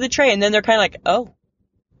ask for the tray, and then they're kind of like, oh,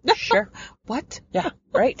 sure. What? Yeah,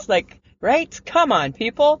 right? It's like, right? Come on,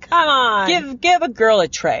 people. Come on. Give a girl a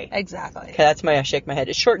tray. Exactly. Okay, that's my shake my head.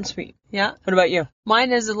 It's short and sweet. Yeah. What about you?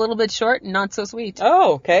 Mine is a little bit short and not so sweet.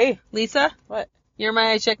 Oh, okay. Lisa, What? you're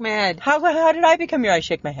my I shake my head. How did I become your I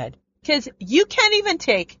shake my head? Because you can't even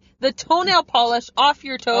take the toenail polish off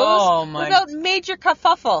your toes Oh, my- without major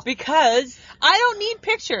kerfuffle. Because I don't need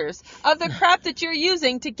pictures of the crap that you're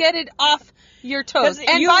using to get it off your toes. 'Cause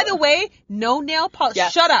And you- by the way, no nail polish. Yeah,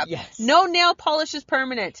 Shut up. yes. No nail polish is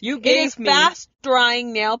permanent. You it gave is me- fast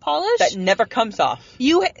drying nail polish. that never comes off.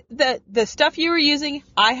 The stuff you were using,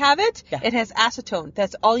 I have it. Yeah. It has acetone.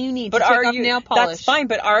 That's all you need But to take are off you? nail polish. That's fine.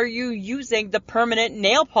 But are you using the permanent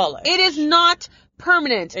nail polish? It is not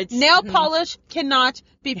permanent. It's- Nail polish cannot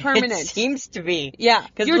be permanent. It seems to be. Yeah,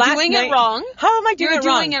 'Cause you're last doing night- it wrong. How am I doing You're it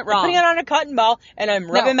wrong? doing it I'm wrong. putting it on a cotton ball and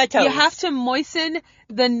I'm rubbing my toes. You have to moisten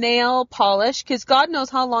the nail polish because God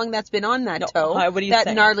knows how long that's been on that No, toe. what are you that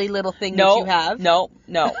saying? gnarly little thing No, that you have. no.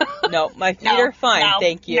 My feet are fine, no,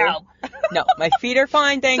 thank you. no. No, my feet are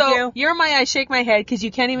fine, thank So you. you're my I shake my head because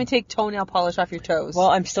you can't even take toenail polish off your toes.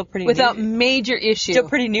 Well, I'm still pretty without new. major issue. Still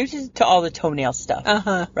pretty new to all the toenail stuff,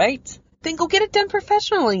 Uh-huh. right? Then go get it done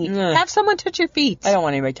professionally. Ugh. Have someone touch your feet. I don't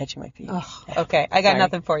want anybody touching my feet. Oh, okay, I got Sorry.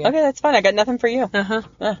 nothing for you. Okay, that's fine. I got nothing for you. Uh-huh.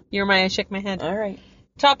 Uh, You're my I shake my head. all right.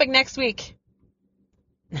 Topic next week.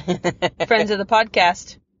 Friends of the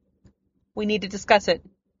podcast. We need to discuss it.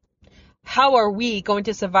 How are we going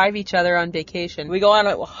to survive each other on vacation? We go on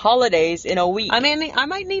holidays in a week. I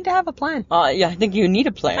might need to have a plan. Yeah, I think you need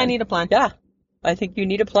a plan. I need a plan. Yeah, I think you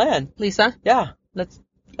need a plan. Lisa, Yeah. let's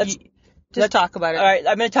Let's talk about it. All right,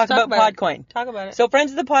 I'm going to talk about about it. Podcoin. Talk about it. So,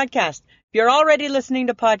 friends of the podcast, if you're already listening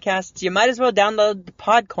to podcasts, you might as well download the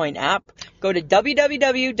Podcoin app. Go to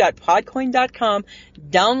www.podcoin.com,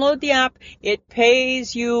 download the app. It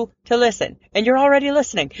pays you to listen, and you're already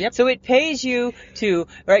listening. Yep. So it pays you to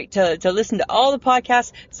listen to all the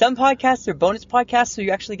podcasts. Some podcasts are bonus podcasts, so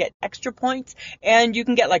you actually get extra points, and you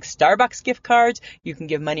can get like Starbucks gift cards. You can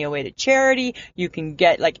give money away to charity. You can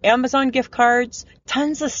get like Amazon gift cards.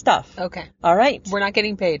 Tons of stuff. Okay. All right. We're not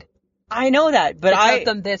getting paid. I know that, but It's not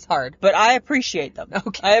them this hard. but I appreciate them.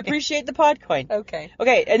 Okay. I appreciate the Podcoin. Okay.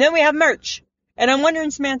 Okay, and then we have merch. And I'm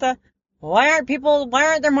wondering, Samantha, why aren't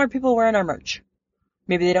there more people wearing our merch?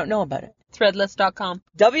 Maybe they don't know about it. Threadless.com.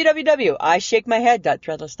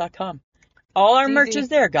 www.ishakemyhead.threadless.com. All our It's merch easy. is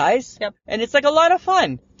there, guys. Yep. And it's like a lot of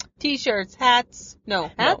fun. T-shirts, hats.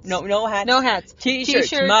 No, hats? No hats. No hats.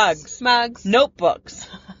 T-shirts, mugs, Mugs. notebooks,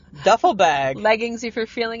 duffel bag, Leggings if you're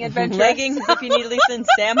feeling adventurous. leggings if you need Lisa and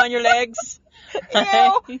Sam on your legs.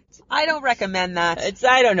 Ew. I don't recommend that.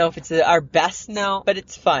 I don't know if it's our best. No. But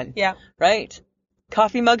it's fun. Yeah. Right?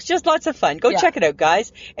 Coffee mugs, just lots of fun. Go Yeah. check it out,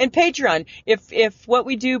 guys. And Patreon, if what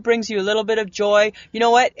we do brings you a little bit of joy, you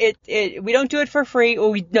know what? We don't do it for free.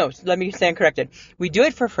 Let me stand corrected. We do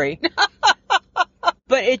it for free.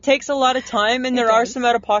 But it takes a lot of time, and there are some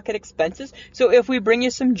out-of-pocket expenses. So if we bring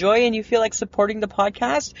you some joy and you feel like supporting the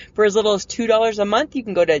podcast for as little as $2 a month, you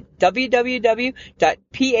can go to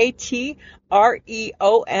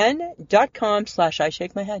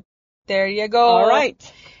www.patreon.com/I-shake-my-head. There you go. All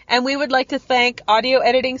right. And we would like to thank Audio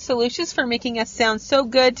Editing Solutions for making us sound so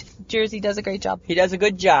good. Jersey does a great job. He does a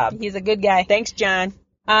good job. He's a good guy. Thanks, John.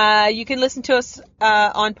 You can listen to us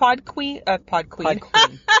on Podbean.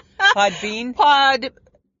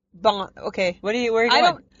 Okay. Where are you going? I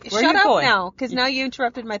don't. Where Shut are you up going? now, because now you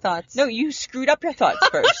interrupted my thoughts. No, you screwed up your thoughts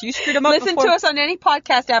first. You screwed them up Listen before. to us on any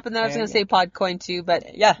podcast app, and then I was There going to you say Podcoin too,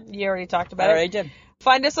 but Yeah. you already talked I about it. already did.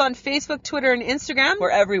 Find us on Facebook, Twitter, and Instagram. We're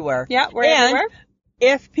everywhere. Yeah, we're And everywhere.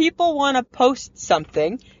 if people want to post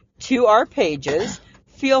something to our pages,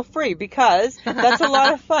 feel free, because that's a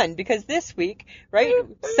lot of fun. Because this week, right,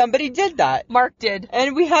 somebody did that. Mark did.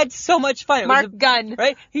 And we had so much fun. It was Mark Gunn.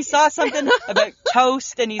 Right? He saw something about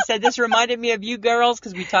toast, and he said, this reminded me of you girls,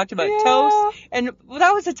 because we talked about toast. And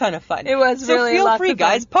that was a ton of fun. It was so really feel lots free, of fun.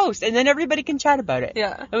 guys, post, and then everybody can chat about it.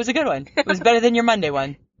 Yeah. It was a good one. It was better than your Monday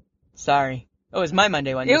one. Sorry. Oh, it was my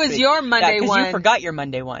Monday one. It this was week. your Monday because one. you forgot your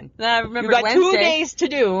Monday one. I remember You got Wednesday. 2 days to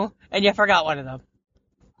do, and you forgot one of them.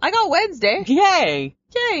 I got Wednesday. Yay!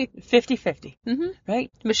 Yay. 50-50, hmm right?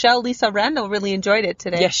 Michelle Lisa Randall really enjoyed it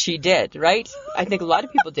today. Yes, she did, right? I think a lot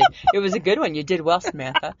of people did. It was a good one. You did well,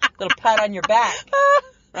 Samantha. Little pat on your back,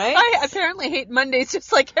 right? I apparently hate Mondays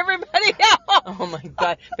just like everybody else. Oh, my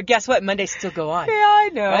God. But guess what? Mondays still go on. Yeah, I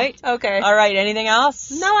know. Right? Okay. All right, anything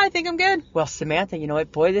else? No, I think I'm good. Well, Samantha, you know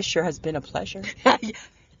what? Boy, this sure has been a pleasure.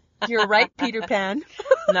 You're right, Peter Pan.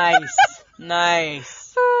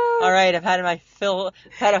 Nice. All right, I've had my full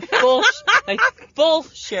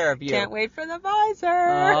share of you. Can't wait for the visor.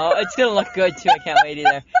 Oh, it's going to look good, too. I can't wait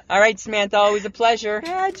either. All right, Samantha, always a pleasure.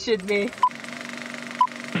 Yeah, it should be.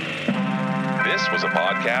 This was a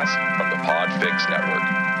podcast from the Podfix Network.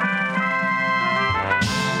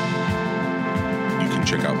 You can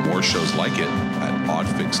check out more shows like it at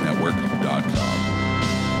podfixnetwork.com.